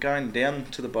and going down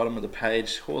to the bottom of the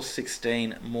page. Horse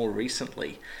 16 more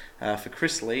recently for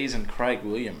Chris Lees and Craig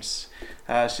Williams.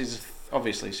 She's a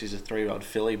 3-year-old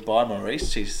filly by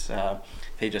Maurice.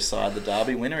 He just sired the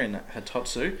Derby winner in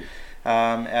Hatotsu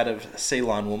out of Sea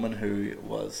Line Woman, who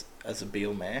was as a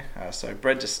Beal mare, so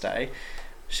bred to stay.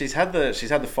 She's had the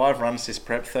 5 runs this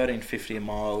prep, 13.50 a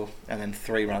mile, and then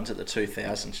 3 runs at the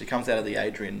 2000. She comes out of the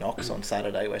Adrian Knox on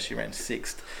Saturday, where she ran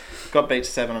 6th. Got beat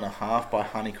 7.5 by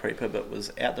Honey Creeper, but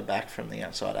was out the back from the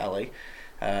outside alley.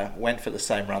 Went for the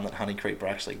same run that Honey Creeper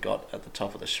actually got at the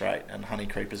top of the straight, and Honey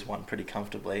Creeper's won pretty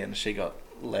comfortably, and she got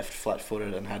left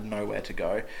flat-footed and had nowhere to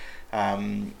go.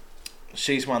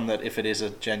 She's one that, if it is a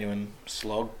genuine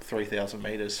slog, 3,000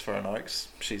 metres for an Oaks,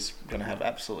 she's going to have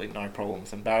absolutely no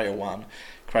problems. And barrier 1,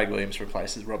 Craig Williams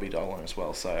replaces Robbie Dolan as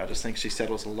well, so I just think she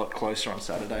settles a lot closer on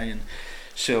Saturday, and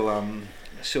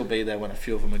she'll be there when a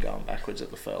few of them are going backwards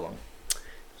at the furlong.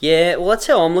 Yeah, well, that's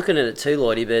how I'm looking at it too,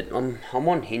 Lloydie, but I'm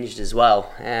on Hinged as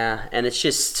well. And it's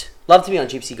just, love to be on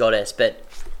Gypsy Goddess, but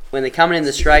when they're coming in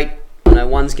the straight,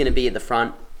 one's going to be at the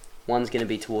front, one's going to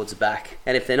be towards the back.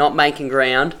 And if they're not making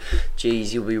ground,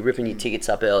 geez, you'll be ripping your tickets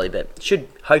up early, but should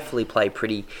hopefully play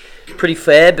pretty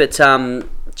fair. But,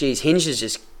 geez, Hinged has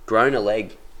just grown a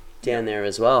leg down there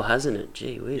as well, hasn't it?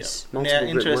 Gee whiz. Yep. Now,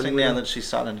 interesting now that she's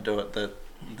starting to do it, that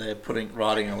they're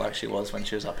riding her like she was when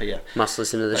she was up here. Must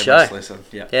listen to the show. Must listen,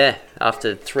 yeah. Yeah,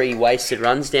 after 3 wasted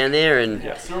runs down there. And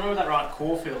yeah. Still remember that run at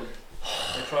Caulfield?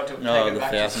 They tried to the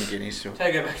 1,000 guineas.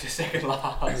 Take her back to second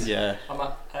last. Yeah. I'm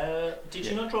like, did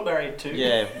you not drop barrier 2?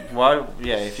 Yeah. Why?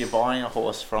 Yeah. If you're buying a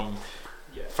horse from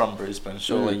Brisbane,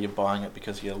 surely you're buying it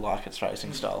because you like its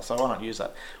racing style. So why not use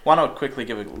that? Why not quickly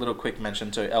give a little quick mention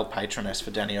to El Patroness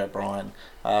for Danny O'Brien.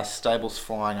 Stables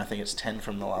flying. I think it's 10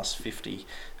 from the last 50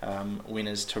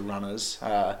 winners to runners.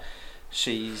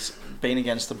 She's been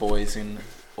against the boys in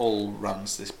all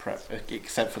runs this prep,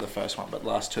 except for the first one, but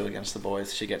last 2 against the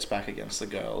boys. She gets back against the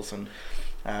girls, and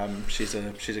she's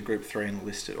a Group 3 and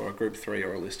listed, or a Group 3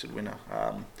 or a listed winner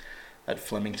at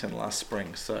Flemington last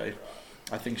spring. So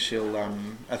I think she'll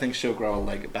grow a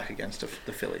leg back against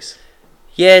the fillies.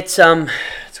 Yeah, it's one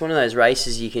of those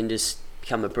races you can just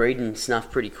become a breed and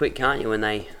snuff pretty quick, can't you?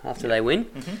 After they win.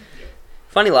 Mm-hmm.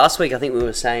 Funny, last week I think we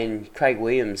were saying Craig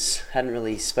Williams hadn't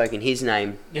really spoken his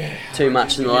name too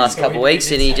much in the last couple of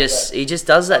weeks, and he just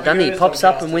does that, doesn't he? He pops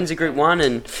up and wins a Group 1,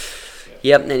 and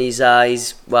and he's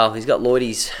got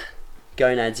Lloydie's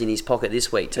gonads in his pocket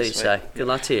this week too. So good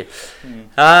luck to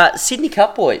you. Sydney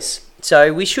Cup boys.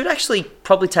 So we should actually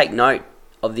probably take note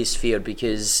of this field,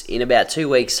 because in about 2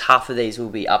 weeks, half of these will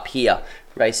be up here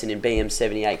racing in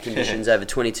BM78 conditions over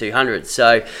 2200.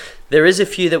 So there is a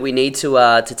few that we need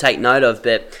to take note of.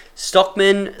 But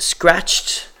Stockman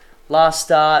scratched last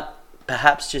start,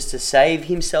 perhaps just to save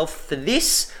himself for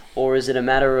this, or is it a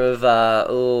matter of I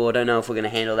don't know if we're going to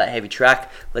handle that heavy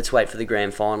track? Let's wait for the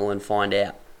grand final and find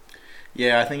out.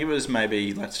 Yeah, I think it was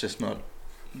maybe let's just not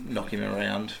knock him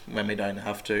around when we don't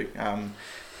have to.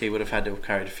 He would have had to have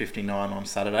carried 59 on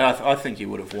Saturday. I think he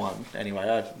would have won anyway.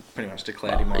 I pretty much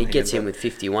declared him on. He gets in with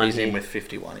 51. He's in with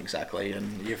 51, exactly.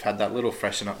 And you've had that little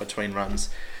freshen up between runs.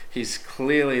 He's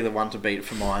clearly the one to beat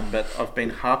for mine, but I've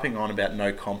been harping on about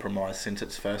No Compromise since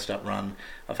its first up run.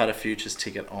 I've had a futures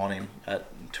ticket on him at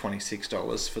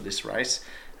 $26 for this race.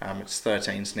 It's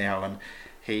 13s now, and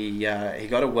he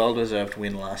got a well-deserved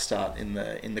win last start in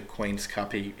the Queen's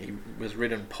Cup. He was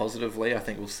ridden positively. I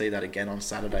think we'll see that again on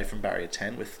Saturday from barrier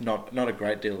 10 with not a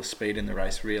great deal of speed in the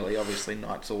race, really. Obviously,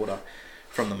 Knight's Order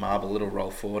from the marble, little roll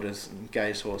forward as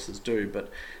Gay's horses do. But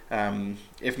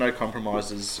if No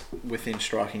Compromise is within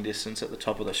striking distance at the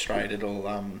top of the straight,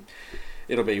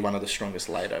 it'll be one of the strongest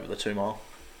laid over the 2 mile.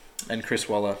 And Chris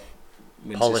Waller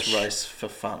wins this race for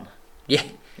fun. Yeah.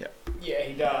 Yeah,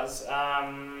 he does.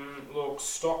 Look,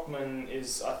 Stockman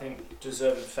is, I think,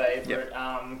 deserved favourite.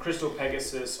 Crystal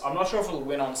Pegasus, I'm not sure if it'll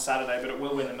win on Saturday, but it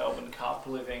will win the Melbourne Cup,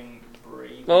 living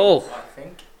breed. Oh. I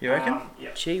think. You reckon? Yeah.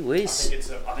 Gee I whiz.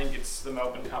 think it's the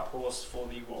Melbourne Cup horse for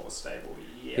the Wallace stable.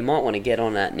 Yeah. You might want to get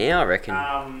on that now, I reckon.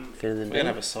 Better than We're gonna me.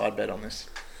 have a side bet on this.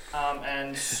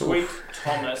 And Sweet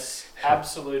Thomas,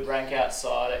 absolute rank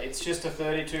outsider. It's just a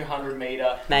 3,200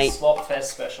 metre Mate. slot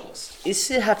fest specialist. This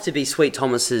would have to be Sweet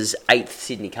Thomas's 8th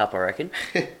Sydney Cup, I reckon.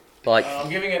 Like, I'm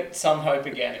giving it some hope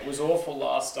again. It was awful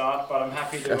last start, but I'm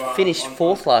happy to finished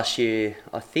 4th last year,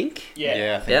 I think.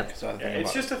 Yeah. I think Yep. so. I think Yeah, it it's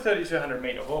might- just a 3,200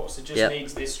 metre horse. It just Yep.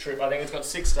 needs this trip. I think it's got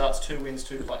 6 starts, 2 wins,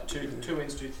 2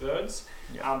 wins, 2 thirds.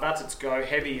 That's its go.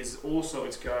 Heavy is also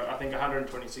its go. I think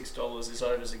 $126 is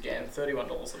overs again.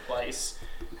 $31 the place.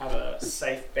 Have a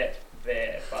safe bet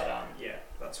there. But yeah,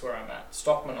 that's where I'm at.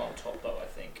 Stockman on top though, I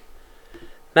think.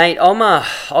 Mate, I'll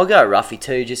go Ruffy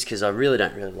too, just because I really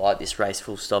don't like this race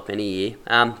full stop any year.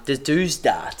 The Doos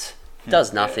Dart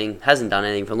does nothing, hasn't done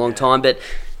anything for a long time, but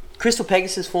Crystal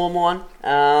Pegasus form line.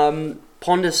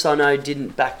 Pondus, I know,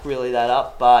 didn't back really that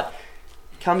up, but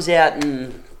comes out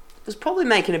and was probably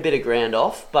making a bit of ground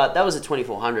off, but that was at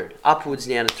 2,400. Upwards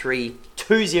now to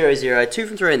 3,200, 2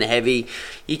 from 3 in the heavy.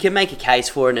 You can make a case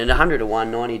for it, and 100 to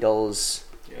 1, $90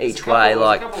 each way.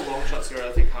 There's a couple long shots here,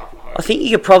 I think half a hope. I think you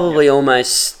could probably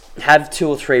almost have 2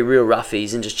 or 3 real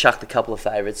roughies and just chuck a couple of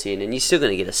favourites in, and you're still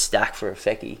going to get a stack for a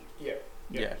fecky.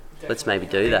 Yeah. Let's maybe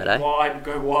do that, eh?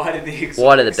 Go wide in the exotics.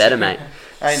 Wider the better, mate.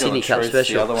 Angel Sydney of Cup Truth's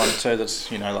special. the other one too.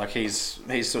 That's like he's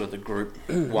sort of the group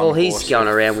one. Well, he's horse going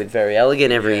with- around with Very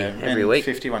Elegant every and week.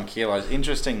 51 kilos.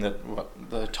 Interesting that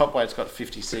the top weight's got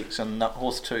 56 and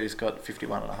horse 2's got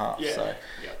 51 and a half. Yeah. So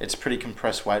it's pretty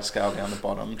compressed weight scale down the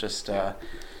bottom. Just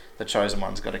the chosen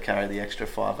one's got to carry the extra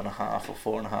 5.5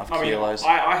 or 4.5 kilos.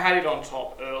 I had it on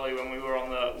top early when we were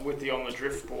on the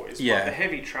drift boys. Yeah. But the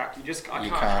heavy track, I You can't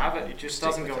can't have it. It just stick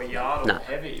doesn't with go a it. yard No. or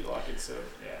heavy. Like it's a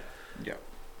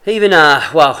Even,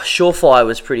 Surefire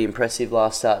was pretty impressive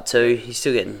last start too. He's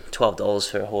still getting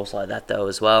 $12 for a horse like that though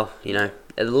as well. You know,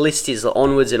 the list is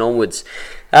onwards and onwards.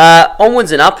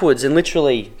 Onwards and upwards, and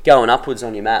literally going upwards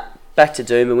on your map. Back to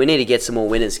Doom, and we need to get some more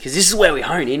winners, because this is where we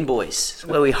hone in, boys. This is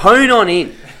where we hone on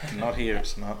in. Not here,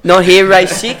 it's not. Not here,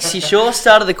 race 6, you sure?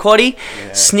 Start of the quaddie.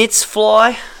 Snits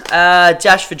Fly,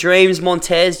 Dash for Dreams,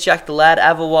 Montez, Jack the Lad,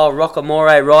 Avalwal,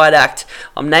 Rockamore, Riot Act.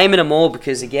 I'm naming them all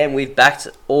because, again, we've backed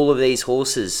all of these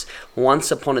horses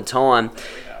once upon a time.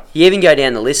 You even go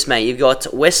down the list, mate. You've got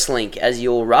Westlink as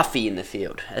your roughie in the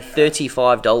field at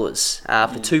 $35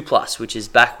 for 2+, which is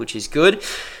back, which is good.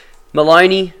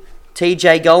 Maloney,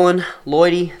 TJ Golan,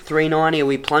 Lloydie, $3.90. Are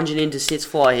we plunging into Snits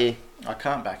Fly here? I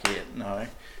can't back it, no.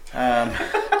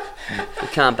 We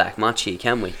can't back much here,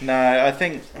 can we? No, I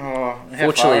think.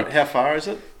 Fortunately- how far is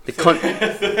it?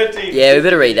 Yeah, we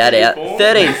better read that out.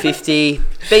 1350,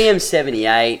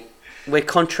 BM78. We're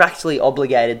contractually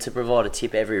obligated to provide a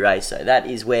tip every race, so that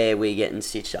is where we're getting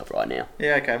stitched up right now.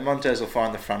 Yeah, okay. Montez will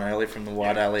find the front early from the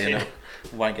wide alley and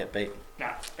it won't get beat.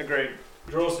 Nah, agreed.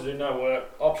 Draws to do no work.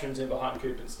 Options in behind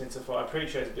Coop and Snitzify. Pretty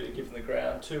sure he's a bit of give from the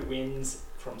ground. 2 wins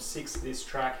from 6 this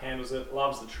track. Handles it.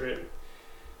 Loves the trip.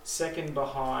 Second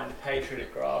behind Patriot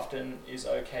at Grafton is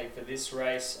okay for this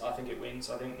race. I think it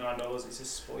wins. I think $9 is a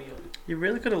spoil. You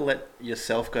really got to let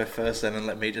yourself go first then and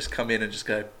let me just come in and just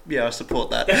go, yeah, I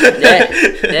support that.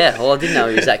 Yeah. Well, I didn't know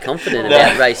he was that confident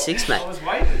about race 6, mate. I was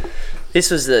waiting. This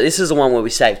was the one where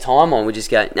we save time on. We just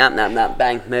go nah,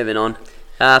 bang, moving on.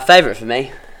 Favourite for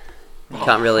me.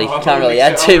 Can't really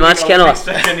add too much, can I?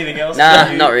 Anything else?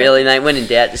 Nah, not really, mate. When in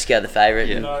doubt, just go the favourite.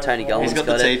 Yeah. And Tony He's Golan's got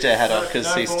the got it. TJ hat on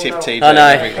because he's tipped TJ. I know.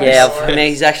 every race. Yeah, I mean,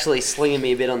 he's actually slinging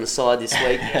me a bit on the side this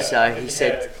week. So he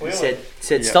said, clearly.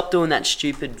 "Stop Yep. doing that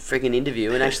stupid frigging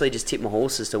interview and actually just tip my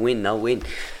horses to win. They'll win."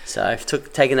 So I've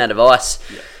taken that advice.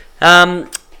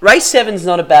 Race 7's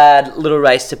not a bad little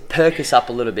race to perk us up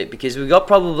a little bit, because we've got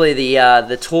probably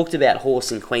the talked about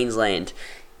horse in Queensland,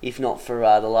 if not for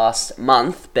the last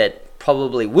month, but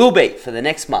probably will be for the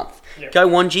next month. Yep. Go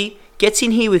Wanji, gets in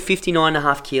here with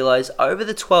 59.5 kilos, over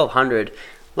the 1200.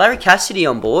 Larry Cassidy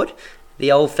on board,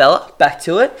 the old fella, back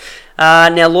to it.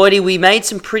 Now, Lloydie, we made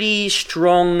some pretty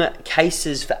strong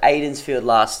cases for Aidensfield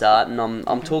last start, and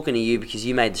I'm talking to you because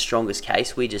you made the strongest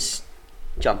case. We just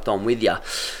jumped on with you.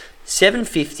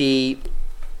 750.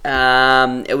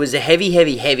 It was a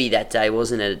heavy that day,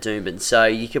 wasn't it, at Doomben? So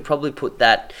you could probably put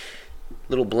that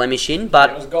little blemish in, It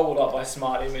but was gobbled up by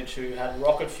Smart Image, who had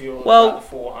rocket fuel Well, at about the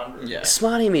 400. Yeah.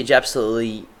 Smart Image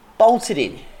absolutely bolted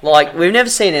in. Like, we've never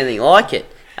seen anything like it.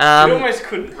 It almost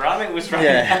couldn't run. It was running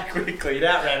Yeah. that quickly. It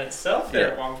outran itself there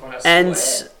Yeah. at one point. And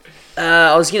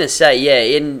I was going to say,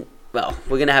 we're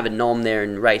going to have a nom there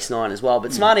in race 9 as well,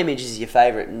 but Smart Image is your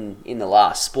favourite in the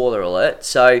last, spoiler alert.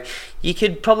 So you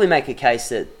could probably make a case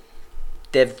that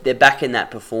they're backing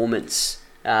that performance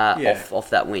off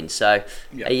that win. So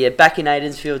Yeah. are you back in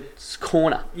Aidensfield's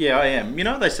corner? Yeah, I am. You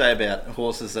know what they say about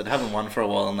horses that haven't won for a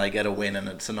while and they get a win, and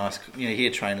it's a nice. You know,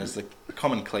 hear trainers, the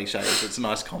common cliche is it's a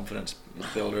nice confidence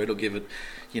builder. It'll give it,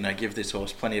 give this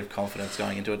horse plenty of confidence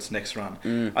going into its next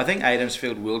run. I think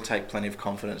Aidensfield will take plenty of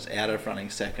confidence out of running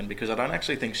second, because I don't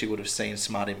actually think she would have seen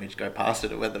Smart Image go past it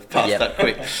that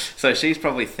quick. So she's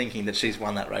probably thinking that she's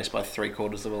won that race by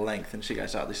 3/4 of a length, and she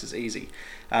goes, "Oh, this is easy."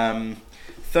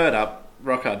 Third up,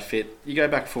 Rockhard Fit. You go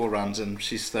back 4 runs and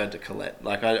she's third to Colette.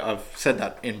 Like I've said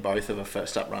that in both of her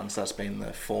first up runs. That's been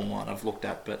the form line I've looked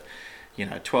at. But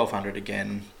 1200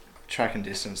 again, track and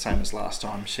distance, same as last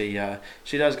time. She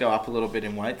does go up a little bit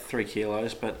in weight, 3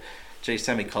 kilos. But gee,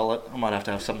 Sammy Collett, I might have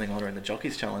to have something on her in the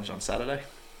Jockeys Challenge on Saturday.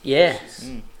 Yeah,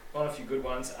 On a few good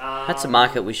ones. that's a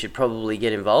market we should probably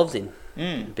get involved in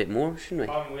a bit more, shouldn't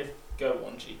we? I'm with Go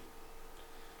Wanji.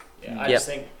 Yeah, I Yep. just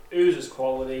think oozes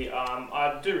quality.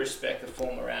 I do respect the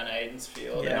form around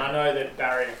Aidensfield, and I know that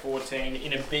barrier 14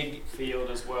 in a big field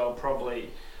as well probably,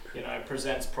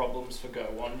 presents problems for Go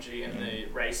Wanji and the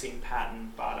racing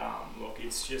pattern. But look,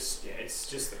 it's just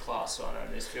the class runner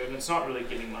in this field, and it's not really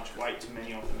giving much weight to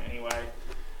many of them anyway.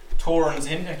 Torin's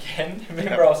in again.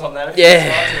 Remember I was on that a few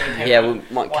times.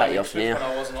 We might cut you off now. When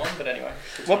I wasn't on, but anyway.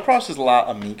 What price is La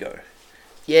Amigo?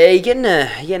 Yeah, you're getting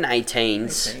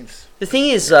 18s. The thing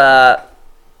is,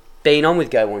 being on with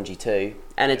Go Wanji too,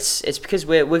 and it's because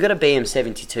we've got a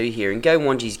BM72 here, and Go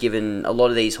Wanji's given a lot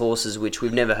of these horses which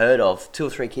we've never heard of 2 or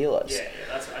 3 kilos.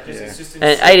 Yeah, it's just.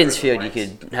 And Aidensfield you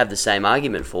could have the same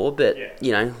argument for, but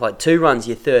like 2 runs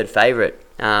your third favourite,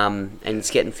 and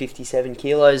it's getting 57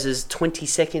 kilos as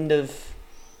 22nd of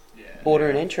order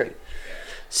and entry.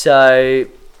 So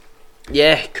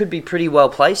yeah, could be pretty well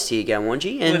placed here, Go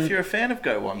Wanji. And Well, if you're a fan of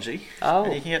Go Wanji,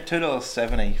 and you can get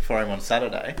 $2.70 for him on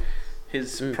Saturday,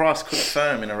 his price could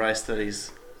firm in a race that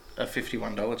is a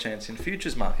 $51 chance in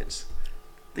futures markets.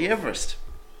 The Everest.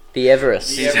 the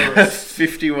Everest. He's a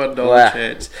 $51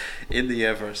 chance in the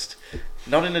Everest.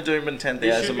 Not in a Doomben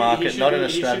 10,000 market, not in a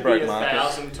Stradbroke market.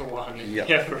 1,000 to 1 in the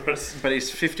Everest. But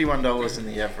he's $51 in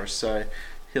the Everest, so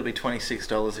he'll be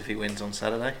 $26 if he wins on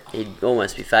Saturday. He'd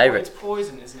almost be favourite. It's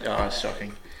poison, isn't it? Oh, it's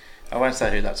shocking. I won't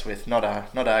say who that's with. Not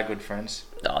our good friends.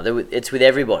 No, it's with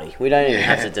everybody. We don't even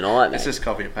have to deny it, mate. It's just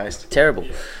copy and paste. Terrible.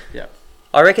 Yeah.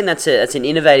 I reckon that's an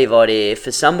innovative idea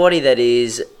for somebody that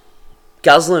is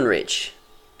guzzling rich,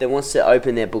 that wants to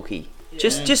open their bookie.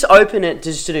 Just open it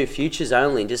just to do futures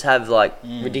only, and just have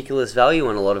ridiculous value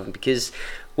on a lot of them, because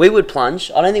we would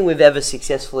plunge. I don't think we've ever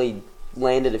successfully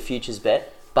landed a futures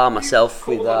bet, bar myself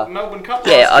with Melbourne Cup.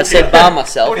 I said bar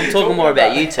myself. I'm talking more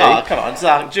about you two. Oh, come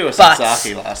on, Jewis But and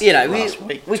Zaki last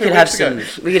week. we 2 could have weeks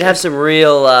ago. we could have some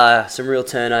real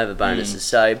turnover bonuses.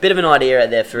 So a bit of an idea out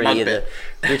there for any of the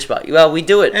rich but well, we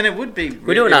do it. And it would be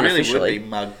We do it unofficially. Really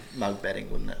would be mug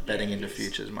betting, wouldn't it? Betting into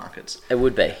futures markets. It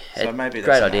would be. So maybe that's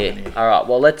great an idea. avenue. All right,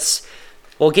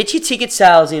 well, get your ticket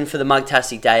sales in for the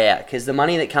Mugtastic Day Out, because the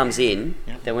money that comes in,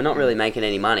 that we're not really making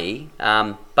any money,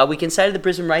 but we can say to the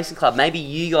Brisbane Racing Club, maybe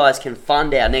you guys can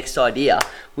fund our next idea,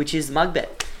 which is the mug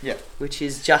bet. Yeah. Which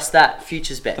is just that,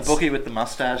 futures bets. The bookie with the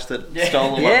mustache that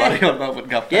stole all my money on Melbourne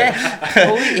Cup Day. Yeah.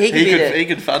 Well, he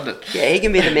could fund it. Yeah, he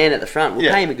can be the man at the front.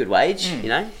 We'll pay him a good wage,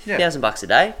 Yeah. $1,000 a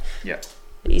day. Yeah.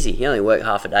 Easy. He only worked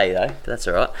half a day though, but that's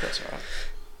all right. That's all right.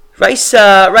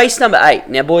 Race number 8.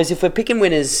 Now, boys, if we're picking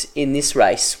winners in this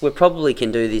race, we probably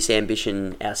can do this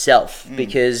ambition ourselves,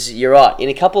 because you're right. In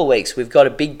a couple of weeks, we've got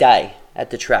a big day at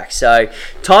the track. So,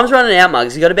 time's running out,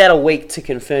 Mugs. You've got about a week to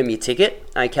confirm your ticket.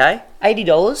 Okay,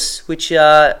 $80, which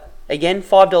again,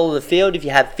 $5 the field. If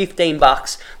you have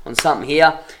 $15 on something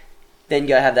here, then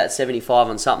go have that 75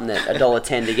 on something at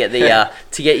 $1.10 to get the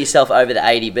to get yourself over the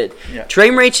 80. But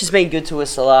Dream Reach has been good to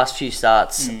us the last few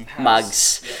starts,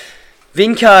 Mugs.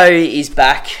 Vinco is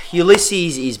back.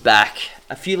 Ulysses is back.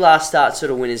 A few last start sort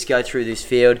of winners go through this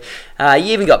field. You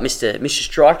even got Mr.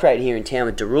 Strike Rate here in town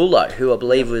with Derulo, who I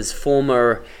believe was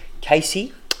former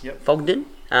Casey Fogden.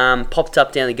 Popped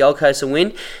up down the Gold Coast and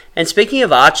win. And speaking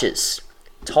of archers,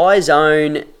 Ty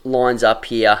Zone lines up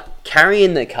here,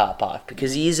 carrying the car park,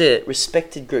 because he is a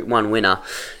respected Group 1 winner.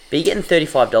 But you're getting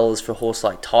 $35 for a horse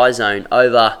like Ty Zone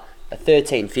over a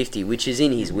 $13.50, which is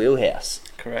in his wheelhouse.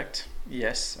 Correct.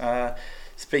 Yes.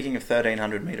 Speaking of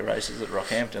 1,300 metre races at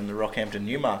Rockhampton, the Rockhampton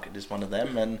Newmarket is one of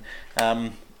them.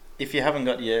 And if you haven't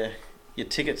got your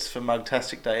tickets for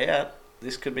Mugtastic Day Out,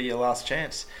 this could be your last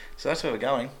chance. So that's where we're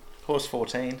going. Horse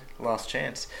 14, last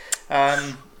chance.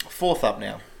 4th up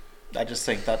now. I just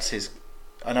think that's his...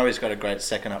 I know he's got a great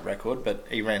second up record, but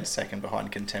he ran second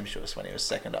behind Contemptuous when he was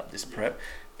second up this prep.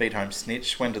 Beat home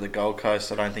Snitch, went to the Gold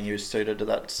Coast. I don't think he was suited to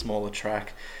that smaller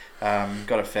track.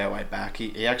 got a fair way back.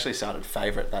 He actually started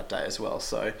favourite that day as well.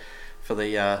 So for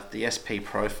the SP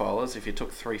profilers, if you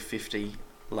took $3.50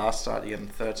 last start, you're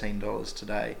getting $13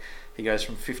 today. He goes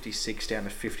from 56 down to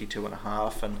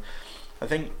 52.5, and I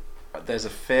think there's a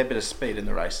fair bit of speed in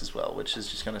the race as well, which is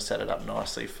just going to set it up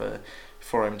nicely for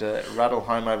him to rattle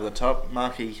home over the top.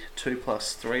 Marky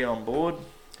 2+3 on board.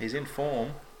 He's in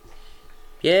form.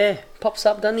 Yeah, pops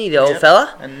up, doesn't he, the old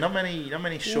fella? And not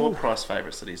many short price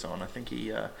favourites that he's on. I think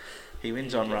he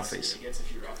wins on roughies. He gets a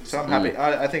few roughies. So I'm happy.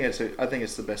 I think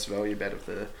it's the best value bet of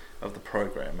the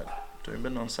program at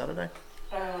Doomben on Saturday.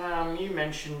 You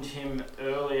mentioned him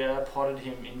earlier, potted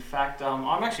him. In fact,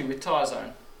 I'm actually with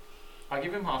Tyzone. I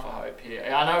give him half a hope here.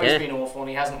 I know he's been awful and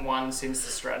he hasn't won since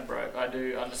the Stradbroke. I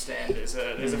do understand there's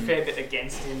a fair bit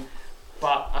against him,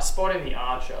 but a spot in the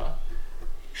Archer,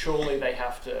 surely they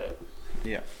have to.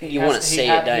 Yeah, you want to see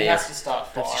it, don't you? He has to start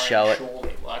firing. Have to show it.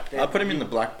 Surely, I put him in the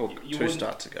black book you 2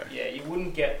 starts ago. Yeah, you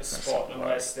wouldn't get the spot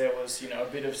unless there was, a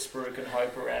bit of spruik and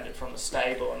hope around it from the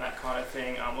stable and that kind of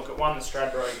thing. Look, it won the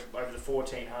Stradbroke over the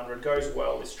 1400. Goes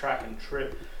well this track and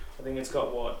trip. I think it's got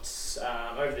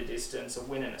over the distance, a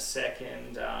win in a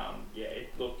second.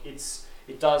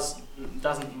 It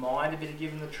doesn't mind a bit of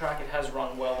giving the track. It has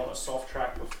run well on a soft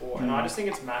track before, and I just think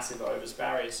it's massive overs.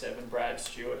 Barrier 7, Brad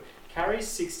Stewart. Carries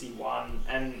 61,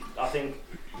 and I think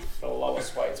the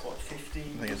lowest weight's 50? I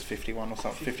think it's 51 or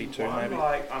something, 52 maybe.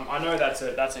 I know that's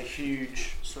a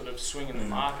huge sort of swing in the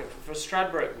market for a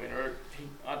Stradbroke winner.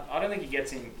 I don't think he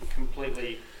gets in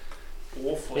completely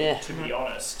awfully, to be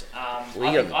honest. I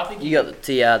think you got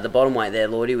the bottom weight there,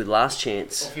 Lloydie, with Last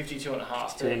Chance. 52.5.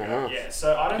 52.5. Yeah,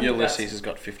 so I don't. Ulysses has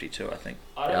got 52, I think.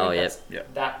 I don't think that's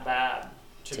that bad.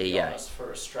 To be There you honest, for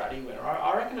a Stratty winner,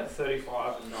 I reckon at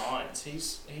 35 and 9s,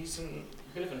 he's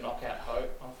a bit of a knockout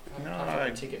hope.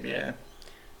 I've a ticket there.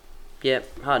 Yeah,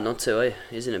 hard not to,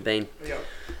 isn't it, Bean?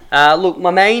 Yeah. Look,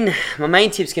 my main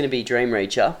tip's going to be Dream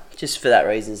Reacher, just for that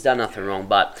reason. It's done nothing wrong,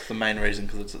 but The main reason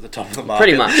because it's at the top of the market.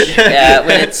 pretty much,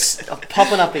 when it's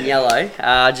popping up in yellow,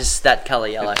 just that colour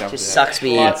yellow, just sucks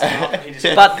me in. Lights him up, he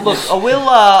just- But look, I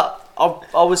will.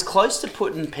 I was close to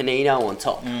putting Panino on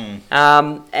top.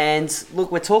 And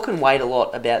look, we're talking weight a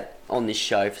lot on this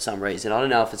show for some reason. I don't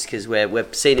know if it's because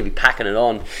we're seen to be packing it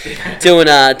on,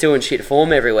 doing shit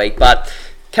form every week. But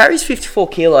carries 54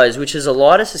 kilos, which is the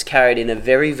lightest has carried in a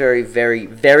very, very, very,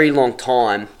 very long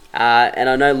time. And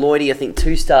I know, Lloydie, I think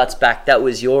 2 starts back, that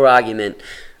was your argument,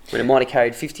 when it might have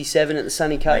carried 57 at the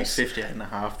Sunny Coast.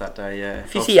 58.5 that day, yeah.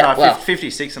 56.5.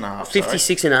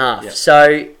 56.5. Yeah.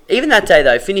 So even that day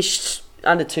though, finished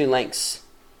under 2 lengths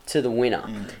to the winner.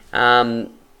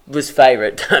 Was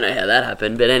favourite. Don't know how that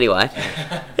happened, but anyway.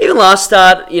 Even last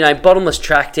start, bottomless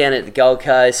track down at the Gold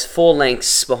Coast, 4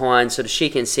 lengths behind sort of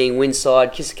Chic and Sing,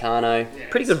 Winside, Kisakano,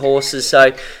 pretty good horses.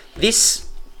 So this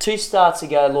 2 starts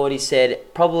ago, Lloydie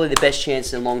said, probably the best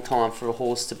chance in a long time for a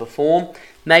horse to perform.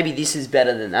 Maybe this is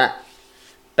better than that.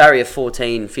 Barrier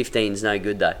 14, 15 is no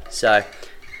good though. So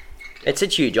it's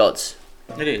at huge odds.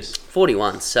 It is.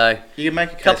 41, so you can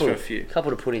make a case for a few.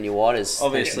 Couple to put in your widers.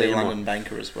 Obviously, London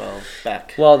Banker as well,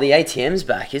 back. Well, the ATM's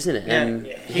back, isn't it?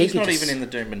 Yeah. He's not even in the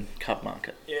Doomben Cup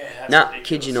market. Yeah, nah,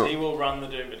 kid you not. He will run the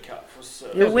Doomben Cup for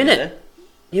certain. He'll win it.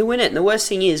 He'll win it. And the worst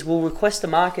thing is, we'll request a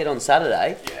market on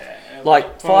Saturday. Yeah.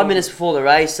 Like 5 minutes before the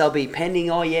race, they'll be pending.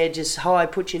 Just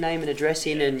put your name and address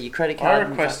in and your credit card.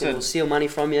 And we'll steal money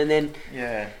from you, and then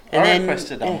I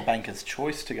requested Banker's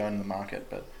Choice to go in the market,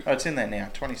 but it's in there now,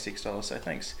 $26. So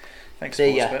thanks,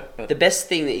 Sportsbet. But the best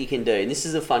thing that you can do, and this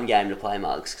is a fun game to play,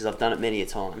 Mugs, because I've done it many a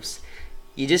times.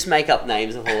 You just make up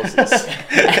names of horses,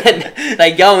 and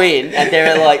they go in, and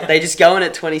they just go in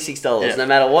at $26. No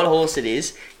matter what horse it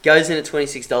is, goes in at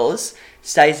 $26.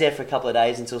 Stays there for a couple of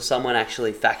days until someone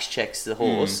actually fact checks the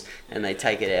horse and they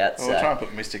take it out. Well, we'll try and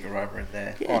put Mystic Aurora in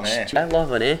there on air.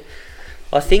 Live on air.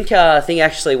 I think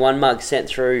actually one mug sent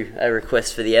through a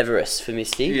request for the Everest for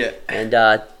Misty,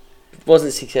 and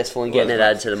wasn't successful in getting it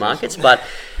added to the markets. But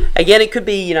again, it could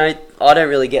be I don't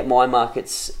really get my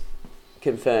markets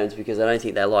confirmed because I don't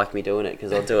think they like me doing it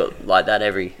because I'll do it like that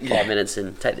every 5 minutes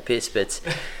and take the piss. But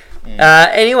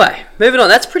anyway, moving on.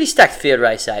 That's pretty stacked field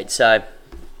race 8. So.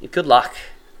 Good luck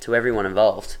to everyone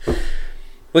involved.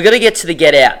 We're going to get to the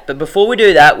get out, but before we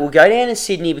do that, we'll go down to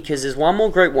Sydney because there's one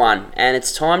more Group 1, and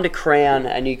it's time to crown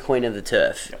a new Queen of the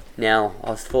Turf. Yep. Now,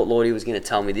 I thought Lloydie was going to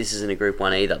tell me this isn't a Group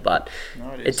 1 either, but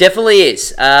it definitely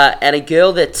is. And a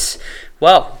girl that's,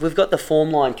 we've got the form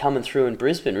line coming through in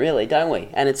Brisbane, really, don't we?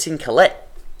 And it's in Colette.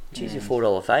 She's your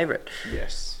 $4 favourite.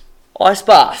 Yes. Ice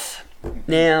Bath.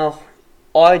 Now,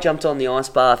 I jumped on the Ice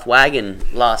Bath wagon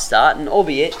last start, and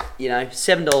albeit,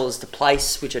 $7 to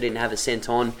place, which I didn't have a cent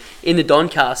on in the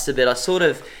Doncaster, but I sort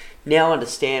of now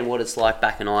understand what it's like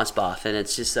back in Ice Bath, and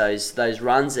it's just those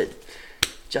runs that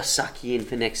just suck you in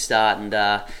for next start, and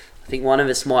I think one of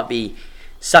us might be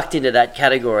sucked into that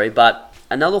category. But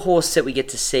another horse that we get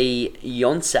to see,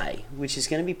 Yonsei, which is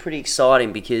going to be pretty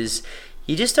exciting because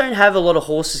you just don't have a lot of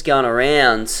horses going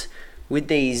around with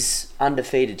these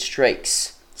undefeated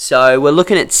streaks. So we're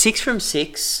looking at 6 from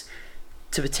 6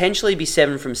 to potentially be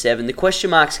 7 from 7. The question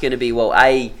mark's going to be, well,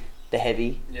 A, the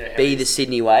heavy, B, the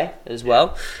Sydney way as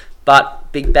well.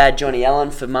 But Big Bad Johnny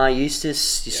Allen for Mar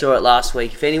Eustace, you saw it last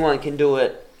week. If anyone can do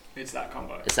it, it's that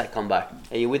combo. It's that combo.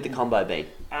 Are you with the combo, Bean?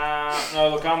 No,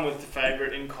 look, I'm with the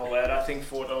favourite in Colette. I think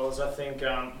 $4. I think,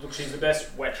 look, she's the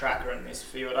best wet tracker in this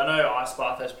field. I know Ice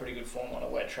Bath has pretty good form on a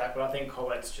wet track, but I think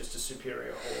Colette's just a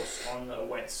superior horse on the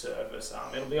wet surface.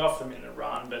 It'll be off them in the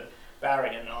run, but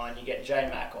barrier 9, you get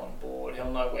J-Mac on board.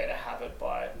 He'll know where to have it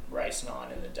by race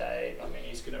 9 in the day. I mean,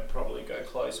 he's going to probably go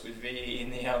close with V in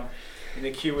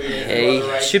the QE.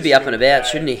 Yeah, he should be up and about,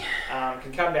 shouldn't he?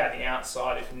 Can come down the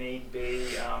outside if need be.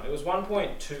 It was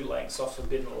 1.2 lengths off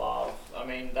Forbidden Love. I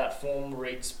mean, that form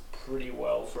reads pretty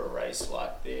well for a race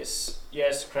like this.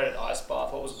 Yes, credit Ice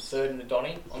Bath. What was the third in the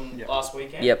Donny on last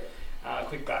weekend? Yep.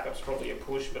 Quick backup's probably a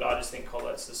push, but I just think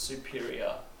Colette's the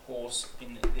superior horse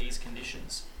in these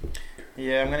conditions.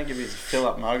 Yeah, I'm going to give you the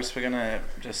fill-up, Mugs. We're going to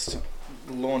just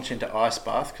launch into Ice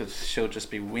Bath because she'll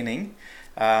just be winning.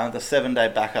 The 7-day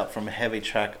backup from a heavy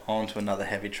track onto another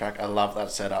heavy track. I love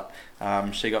that setup.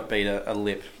 She got beat a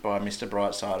lip by Mr.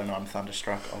 Brightside, and I'm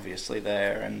thunderstruck, obviously,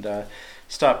 there. And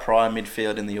start prior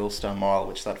midfield in the All-Star Mile,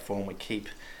 which that form we keep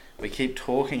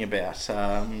talking about.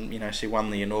 She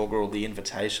won the inaugural, the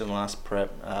invitation last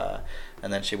prep,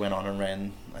 and then she went on and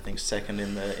ran, I think, second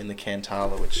in the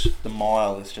Cantala, which the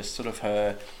mile is just sort of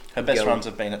her best runs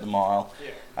have been at the mile.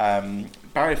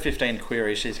 Barrier 15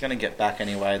 Query, she's going to get back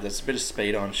anyway. There's a bit of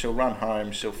speed on. She'll run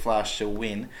home, she'll flash, she'll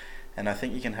win. And I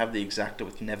think you can have the exacta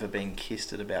with Never Been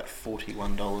Kissed at about $41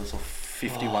 or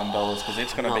 $51 because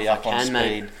it's going to be up on speed.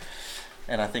 Mate.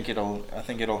 And I think it'll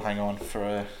hang on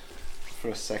for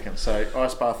a second. So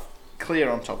Ice Bath clear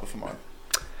on top of mine.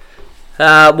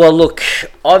 Well, look,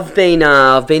 I've been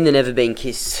the Never Been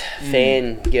Kissed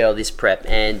fan girl this prep,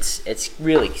 and it's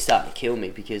really starting to kill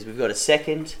me because we've got a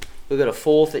second, we've got a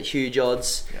fourth at huge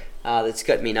odds. That's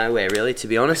got me nowhere really, to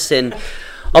be honest. And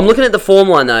I'm looking at the form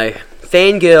line though.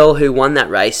 Fangirl, who won that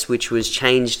race, which was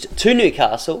changed to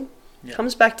Newcastle,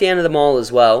 comes back down to the mile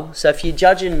as well. So if you're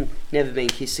judging Never Been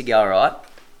Kissed to go right,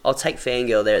 I'll take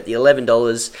Fangirl there at the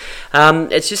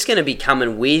 $11. It's just going to be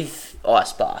coming with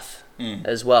Ice Bath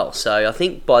as well. So I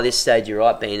think by this stage you're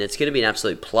right, Ben. It's going to be an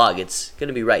absolute plug. It's going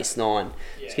to be race 9.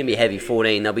 It's going to be heavy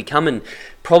 14. They'll be coming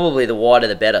probably the wider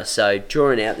the better. So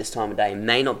drawing out this time of day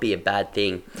may not be a bad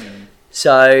thing.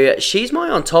 So she's my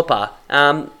on topper.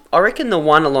 I reckon the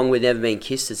one along with Never Been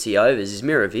Kissed that's the overs is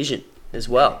Mirror Vision as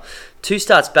well. 2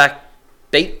 starts back,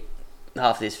 beat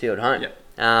half of this field home.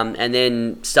 And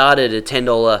then started a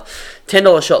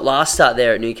 $10 shot last start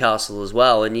there at Newcastle as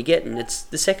well. And it's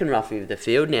the second roughie of the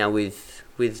field now with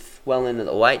well into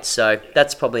the weight. So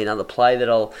that's probably another play that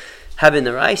I'll have in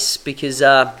the race because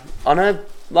I know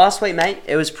last week, mate,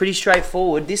 it was pretty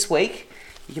straightforward. This week,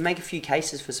 you can make a few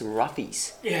cases for some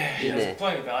roughies. There's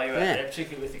plenty of value out there,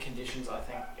 particularly with the conditions, I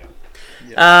think.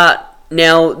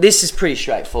 Now, this is pretty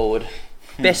straightforward.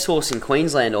 Best horse in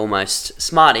Queensland almost.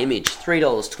 Smart Image,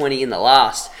 $3.20 in the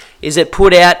last. Is it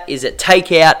put out? Is it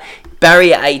take out?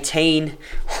 Barrier 18.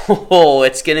 Oh,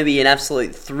 it's going to be an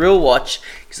absolute thrill watch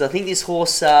because I think this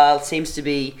horse seems to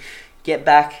be get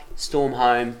back, storm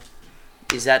home.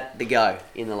 Is that the go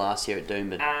in the last year at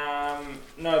Doomben?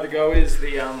 No, the go is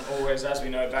the always, as we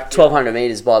know, back 1,200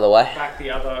 metres, by the way. Back the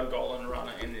other Golan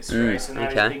runner in this race, and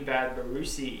that is Big Bad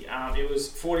Barusi. It was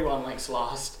 41 lengths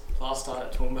last start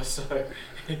at Toowoomba, so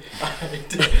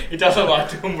it doesn't like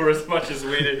Toowoomba as much as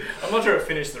we do. I'm not sure it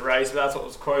finished the race, but that's what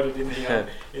was quoted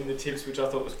in the tips, which I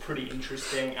thought was pretty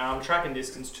interesting. Track and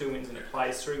distance, 2 wins in a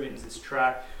place, 3 wins this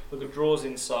track. Look at draws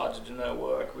inside to do no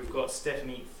work. We've got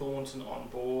Stephanie Thornton on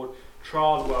board.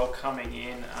 Trialled well coming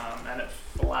in, and it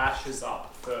flashes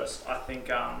up first. I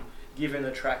think given the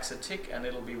track's a tick, and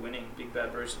it'll be winning. Big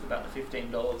Bad Bruce at about the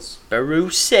 $15.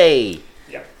 Barusi.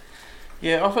 Yep.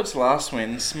 Yeah, off its last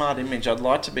win, Smart Image, I'd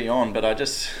like to be on, but I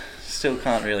just still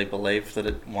can't really believe that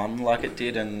it won like it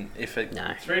did, and if it...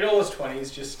 No. $3.20 is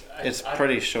just... It's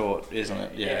pretty short, isn't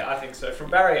it? Yeah, I think so.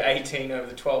 From barrier 18 over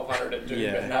the 1,200 at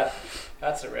Doomben,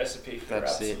 that's a recipe for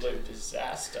absolute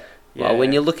disaster. Well,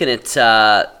 when you're looking at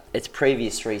its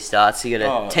previous 3 starts, you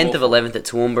got a 10th of 11th at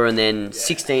Toowoomba and then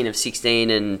 16 of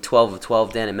 16 and 12 of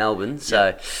 12 down in Melbourne.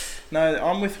 So, no,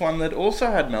 I'm with one that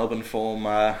also had Melbourne form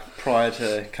prior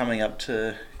to coming up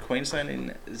to Queensland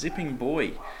in Zipping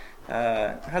Boy.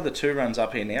 Had the 2 runs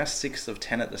up here now, 6 of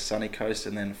 10 at the Sunny Coast,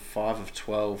 and then 5 of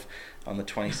 12 on the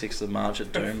 26th of March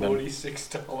at Doomben.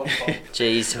 $46 bomb.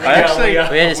 Jeez,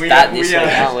 We're just batting this week,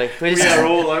 aren't we? We are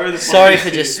all over the place. Sorry for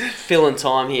just filling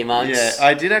time here, Mugs. Yeah,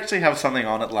 I did actually have something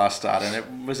on at last start, and it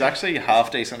was actually a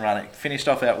half decent run. It finished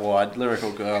off out wide.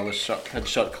 Lyrical Girl had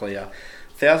shot clear.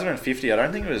 1,050. I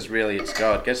don't think it was really its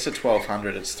go. It gets to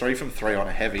 1,200. It's 3 from 3 on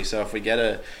a heavy. So if we get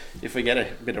a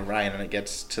bit of rain and it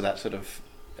gets to that sort of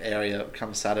area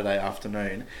come Saturday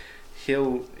afternoon,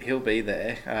 he'll be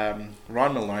there.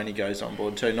 Ryan Maloney goes on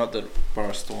board too. Not that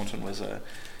Boris Thornton was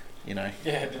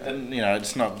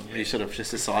it's not really sort of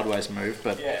just a sideways move,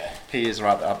 but he is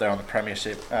right up there on the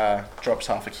premiership. Drops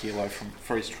half a kilo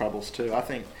for his troubles too. I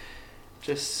think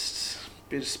just a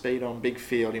bit of speed on big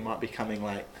field. He might be coming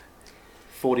late.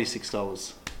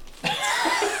 $46.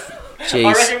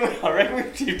 Jeez. I reckon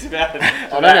we've tipped about it. I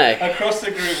don't know. Across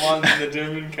the Group 1s in the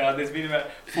Doomben card, there's been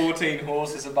about 14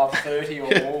 horses above 30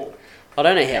 or more. I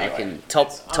don't know how I can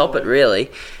top it, really.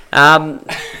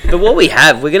 But what we're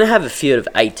going to have a field of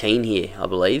 18 here, I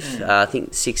believe. I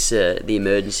think 6 are the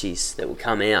emergencies that will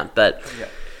come out. But,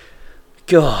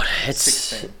 God, it's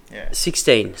 16. Yeah.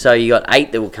 16. So you got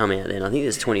 8 that will come out then. I think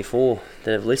there's 24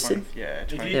 that have listed.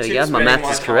 20. There we go. My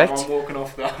math is correct. I'm walking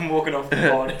off the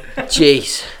pod.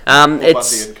 Jeez.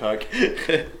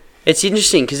 It's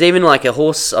interesting because even like a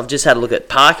horse, I've just had a look at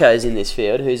Parko's in this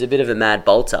field, who's a bit of a mad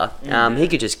bolter. He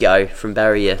could just go from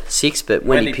barrier 6, but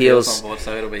when he peels, on board,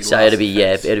 so it'll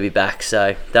be back.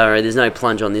 So don't worry, there's no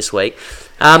plunge on this week.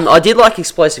 I did like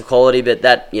explosive quality, but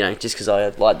that just because I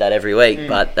like that every week.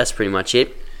 But that's pretty much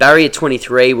it. Barrier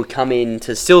 23 would come in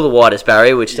to still the widest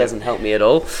barrier, which doesn't help me at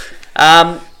all.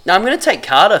 Now I'm going to take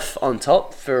Cardiff on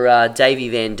top for Davey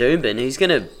Van Doomben, who's going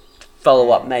to follow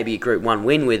up maybe a Group 1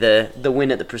 win with the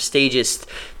win at the prestigious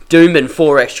Doomben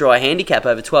 4X handicap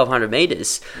over 1,200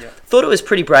 metres. Thought it was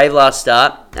pretty brave last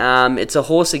start. It's a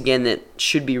horse again that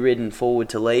should be ridden forward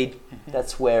to lead.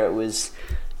 That's where it was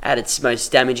at its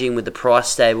most damaging with the price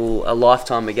stable a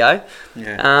lifetime ago.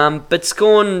 But it's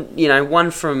gone,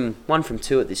 1 from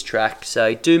 2 at this track.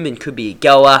 So Doomben could be a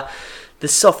goer. The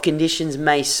soft conditions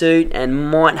may suit and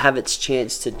might have its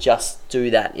chance to just do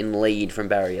that in lead from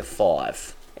barrier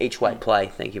 5. Each way play,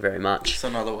 thank you very much. So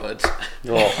in other words.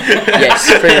 Yes,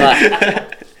 pretty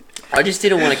much. I just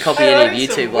didn't want to copy any of you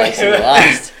two blokes in the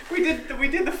last. We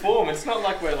did the form. It's not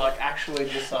like we're actually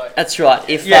just like. That's right.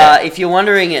 If you're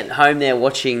wondering at home there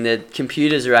watching, the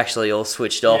computers are actually all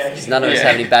switched off because none of us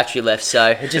have any battery left, so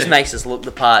it just makes us look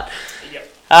the part.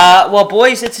 Well,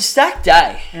 boys, it's a stacked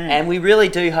day, and we really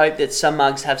do hope that some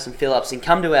mugs have some fill-ups and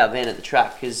come to our van at the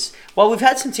track because, we've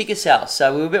had some ticket sales,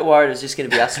 so we were a bit worried it was just going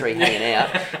to be us three hanging out,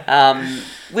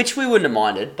 which we wouldn't have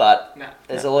minded, but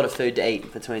there's a lot of food to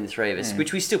eat between the three of us,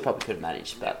 which we still probably could have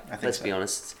managed, but let's be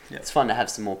honest, it's fun to have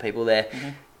some more people there.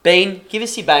 Bean, give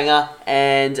us your banger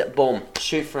and boom,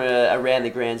 shoot for around the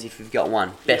grounds if you've got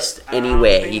one. Best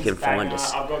anywhere you can find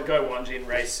us. I've got Go Wanji in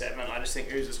race 7. I just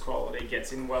think Ooz's quality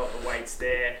gets in well at the weights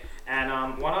there.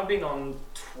 And one I've been on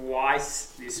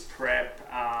twice this prep,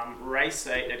 race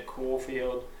 8 at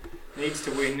Caulfield. Needs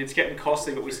to win. It's getting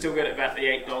costly, but we still get it about the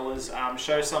 $8.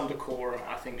 Show some decorum,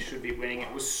 I think should be winning.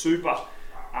 It was super.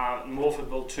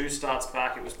 Morfordville 2 starts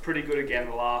back. It was pretty good again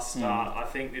the last start. I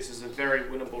think this is a very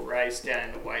winnable race down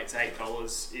in the weights.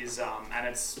 $8 is and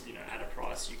it's at a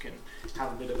price you can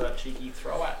have a bit of a cheeky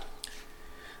throw at.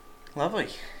 Lovely.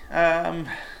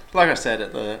 Like I said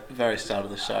at the very start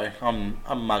of the show, I'm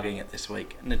mugging it this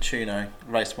week. Natuno,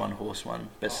 race 1, horse 1,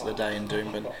 best of the day in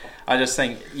Doomben. I just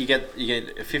think you get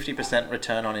a 50%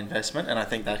 return on investment, and I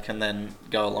think that can then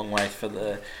go a long way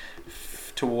for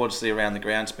towards the around the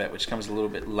grounds bet, which comes a little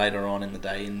bit later on in the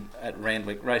day at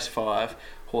Randwick. Race 5,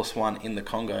 horse 1 in the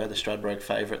Congo, the Stradbroke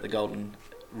favourite, the Golden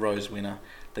Rose winner,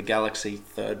 the Galaxy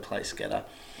 3rd place getter.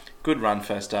 Good run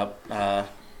first up.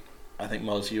 I think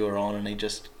Moz, you were on, and he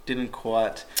just didn't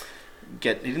quite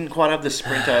have the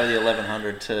sprint over the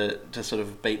 1100 to sort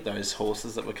of beat those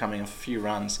horses that were coming a few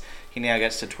runs. He now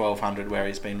gets to 1200 where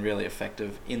he's been really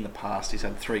effective in the past. He's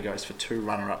had 3 goes for 2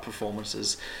 runner-up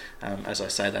performances. As I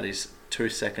say, that is 2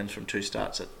 seconds from 2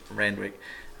 starts at Randwick.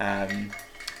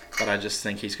 But I just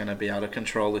think he's going to be able to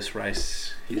control this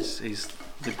race. He's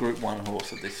the Group 1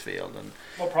 horse of this field. And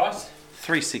what price?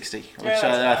 $3.60, which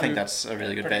I think that's a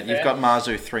really good bet. Fair. You've got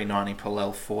Marzu $3.90,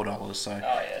 Palel $4, so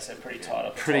so pretty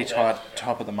tight.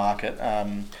 Top of the market.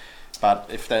 But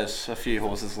if there's a few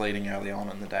horses leading early on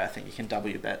in the day, I think you can double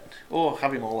your bet or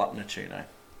have him all up Natuno.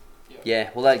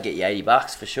 Yeah, well that'd get you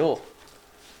 $80 for sure,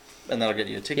 and that'll get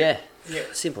you a ticket. Yeah,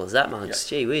 simple as that, Mugs.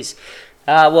 Gee whiz.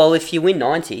 Well, if you win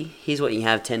 90, here's what you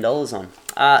have $10 on.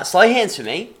 Slow hands for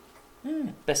me.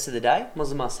 Best of the day.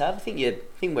 Was a must-have. I think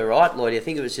we're right, Lloyd. I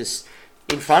think it was just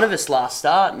in front of us last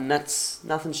start, and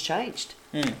nothing's changed.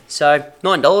 So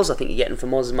 $9, I think you're getting for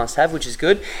Moz must-have, which is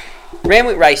good.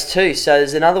 Randwick race 2. So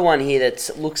there's another one here that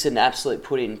looks an absolute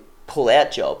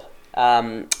pull-out job.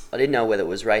 I didn't know whether it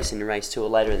was racing in race 2 or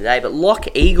later in the day, but Lock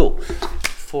Eagle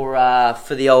for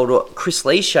the old Chris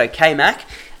Lee show, K-Mac.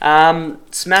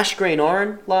 Smash Green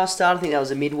Oran last start. I think that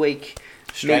was a midweek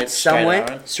meet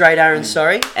somewhere. Straight Aaron,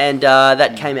 sorry. And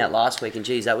that came out last week, and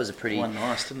geez, that was a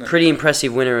pretty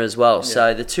impressive winner as well. Yeah.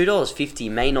 So the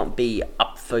 $2.50 may not be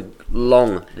up for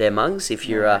long there, Mugs, if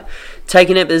you're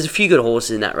taking it. There's a few good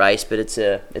horses in that race, but it's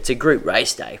a group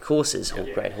race day. Of course, there's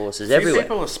great horses everywhere.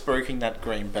 People are spooking that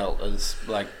green belt as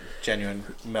like genuine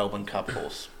Melbourne Cup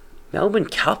horse. Melbourne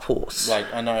Cup horse. Like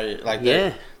I know,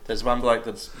 there's one bloke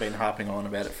that's been harping on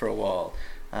about it for a while.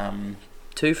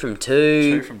 2 from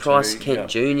 2. Price Kent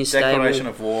Junior stable. Declaration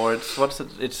of War. It's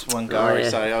Wangari.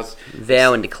 So I was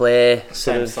Vow and Declare.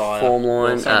 Same sire, form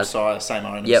line. Same sire, same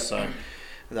owners. Yep. So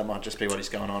that might just be what he's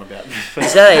going on about.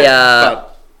 Is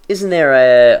that isn't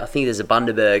there I think there's a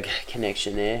Bundaberg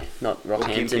connection there, not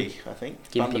Rockhampton. Gympie, I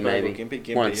think. Gympie Bundaberg maybe.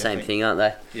 Gympie, One and the same thing, aren't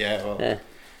they? Yeah. Well. Yeah.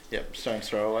 Yep. Stone's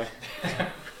throw away.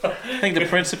 I think the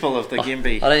principle of the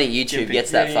Gympie. I don't think YouTube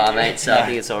gets that far, mate. So I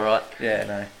think it's all right.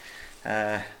 Yeah.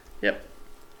 No. Yep.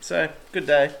 So good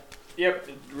day. Yep.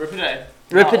 Ripper day.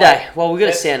 Ripper day. Well, we've got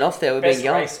to sound off there. We've been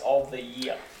going. Best race of the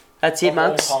year. That's it,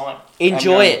 Mugs. Time.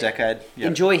 Enjoy it. Decade. Yep.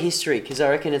 Enjoy history, because I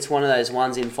reckon it's one of those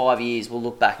ones in 5 years we'll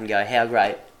look back and go, how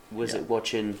great was it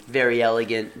watching Very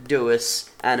Elegant, Duis,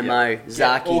 Animo,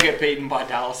 Zaki. All get beaten by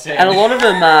Dallas. And a lot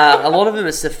of them,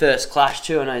 it's the first clash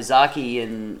too. I know Zaki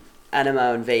and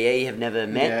Animo and VE have never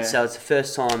met, so it's the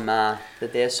first time that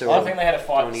they're sort of. I think they had a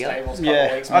fight in the stables a couple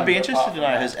of weeks. I'd be interested to know,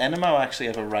 has Animo actually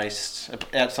ever raced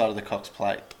outside of the Cox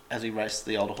Plate? Has he raced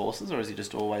the older horses, or has he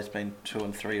just always been 2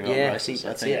 and 3 year old races?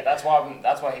 I think that's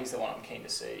why he's the one I'm keen to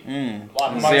see.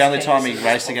 Like the only time he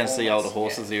raced against the older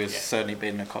horses, he was certainly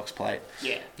beating a Cox Plate.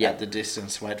 At the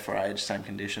distance, weight for age, same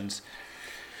conditions.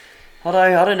 I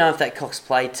don't know if that Cox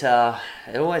Plate.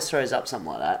 It always throws up something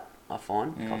like that. I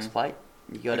find Cox Plate.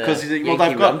 You got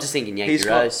I'm just thinking Yankee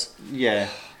Rose. But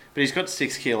he's got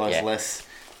 6 kilos less.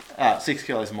 6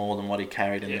 kilos more than what he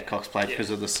carried in the Cox Plate because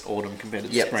of this autumn compared to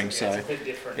the spring. So it's a bit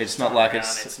different. It's not like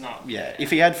it's not. Yeah,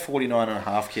 if he had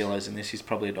 49.5 kilos in this, he's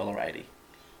probably $1.80.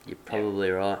 You're probably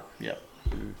right. Yep.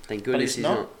 Thank goodness he's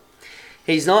not.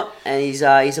 He's not, and he's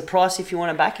a price if you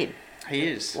want to back him. He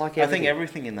is. Like I think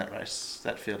everything in that race,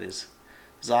 that field is.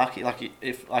 Zaki,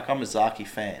 I'm a Zaki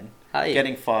fan.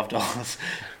 Getting $5,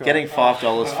 getting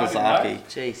 $5 for Zaki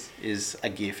is a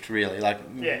gift, really.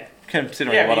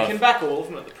 Considering what you can back all of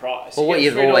them at the price. Well, what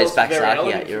you've always backed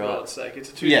Zaki at, you're right. It's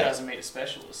a 2,000 metre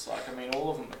specialist.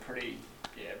 All of them are pretty,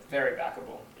 very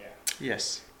backable. Yeah.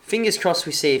 Yes. Fingers crossed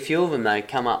we see a few of them though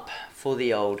come up for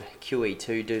the old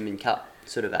QE2 Doomben Cup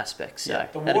sort of aspect. So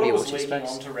the water was leaking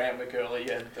onto Randwick early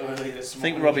this morning. I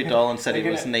think Robbie Dolan said he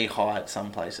was knee high at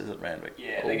some places at Randwick.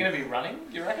 Yeah, they're going to be running,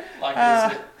 you reckon?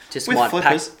 Just might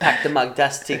pack the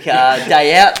Mugdastic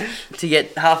day out to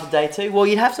get half a day too. Well,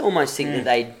 you'd have to almost think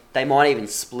that they might even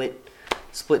split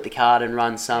the card and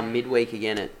run some midweek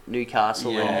again at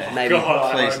Newcastle and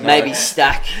maybe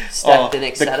stack the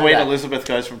next Saturday. The Queen Elizabeth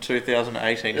goes from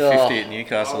 2018 to 50 at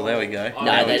Newcastle. There we go.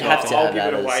 No, they'd have to have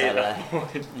that as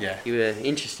Saturday. Yeah. You were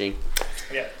interesting.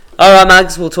 Yeah. All right,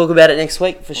 Mugs, we'll talk about it next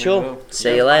week for sure.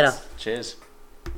 See you later. Cheers.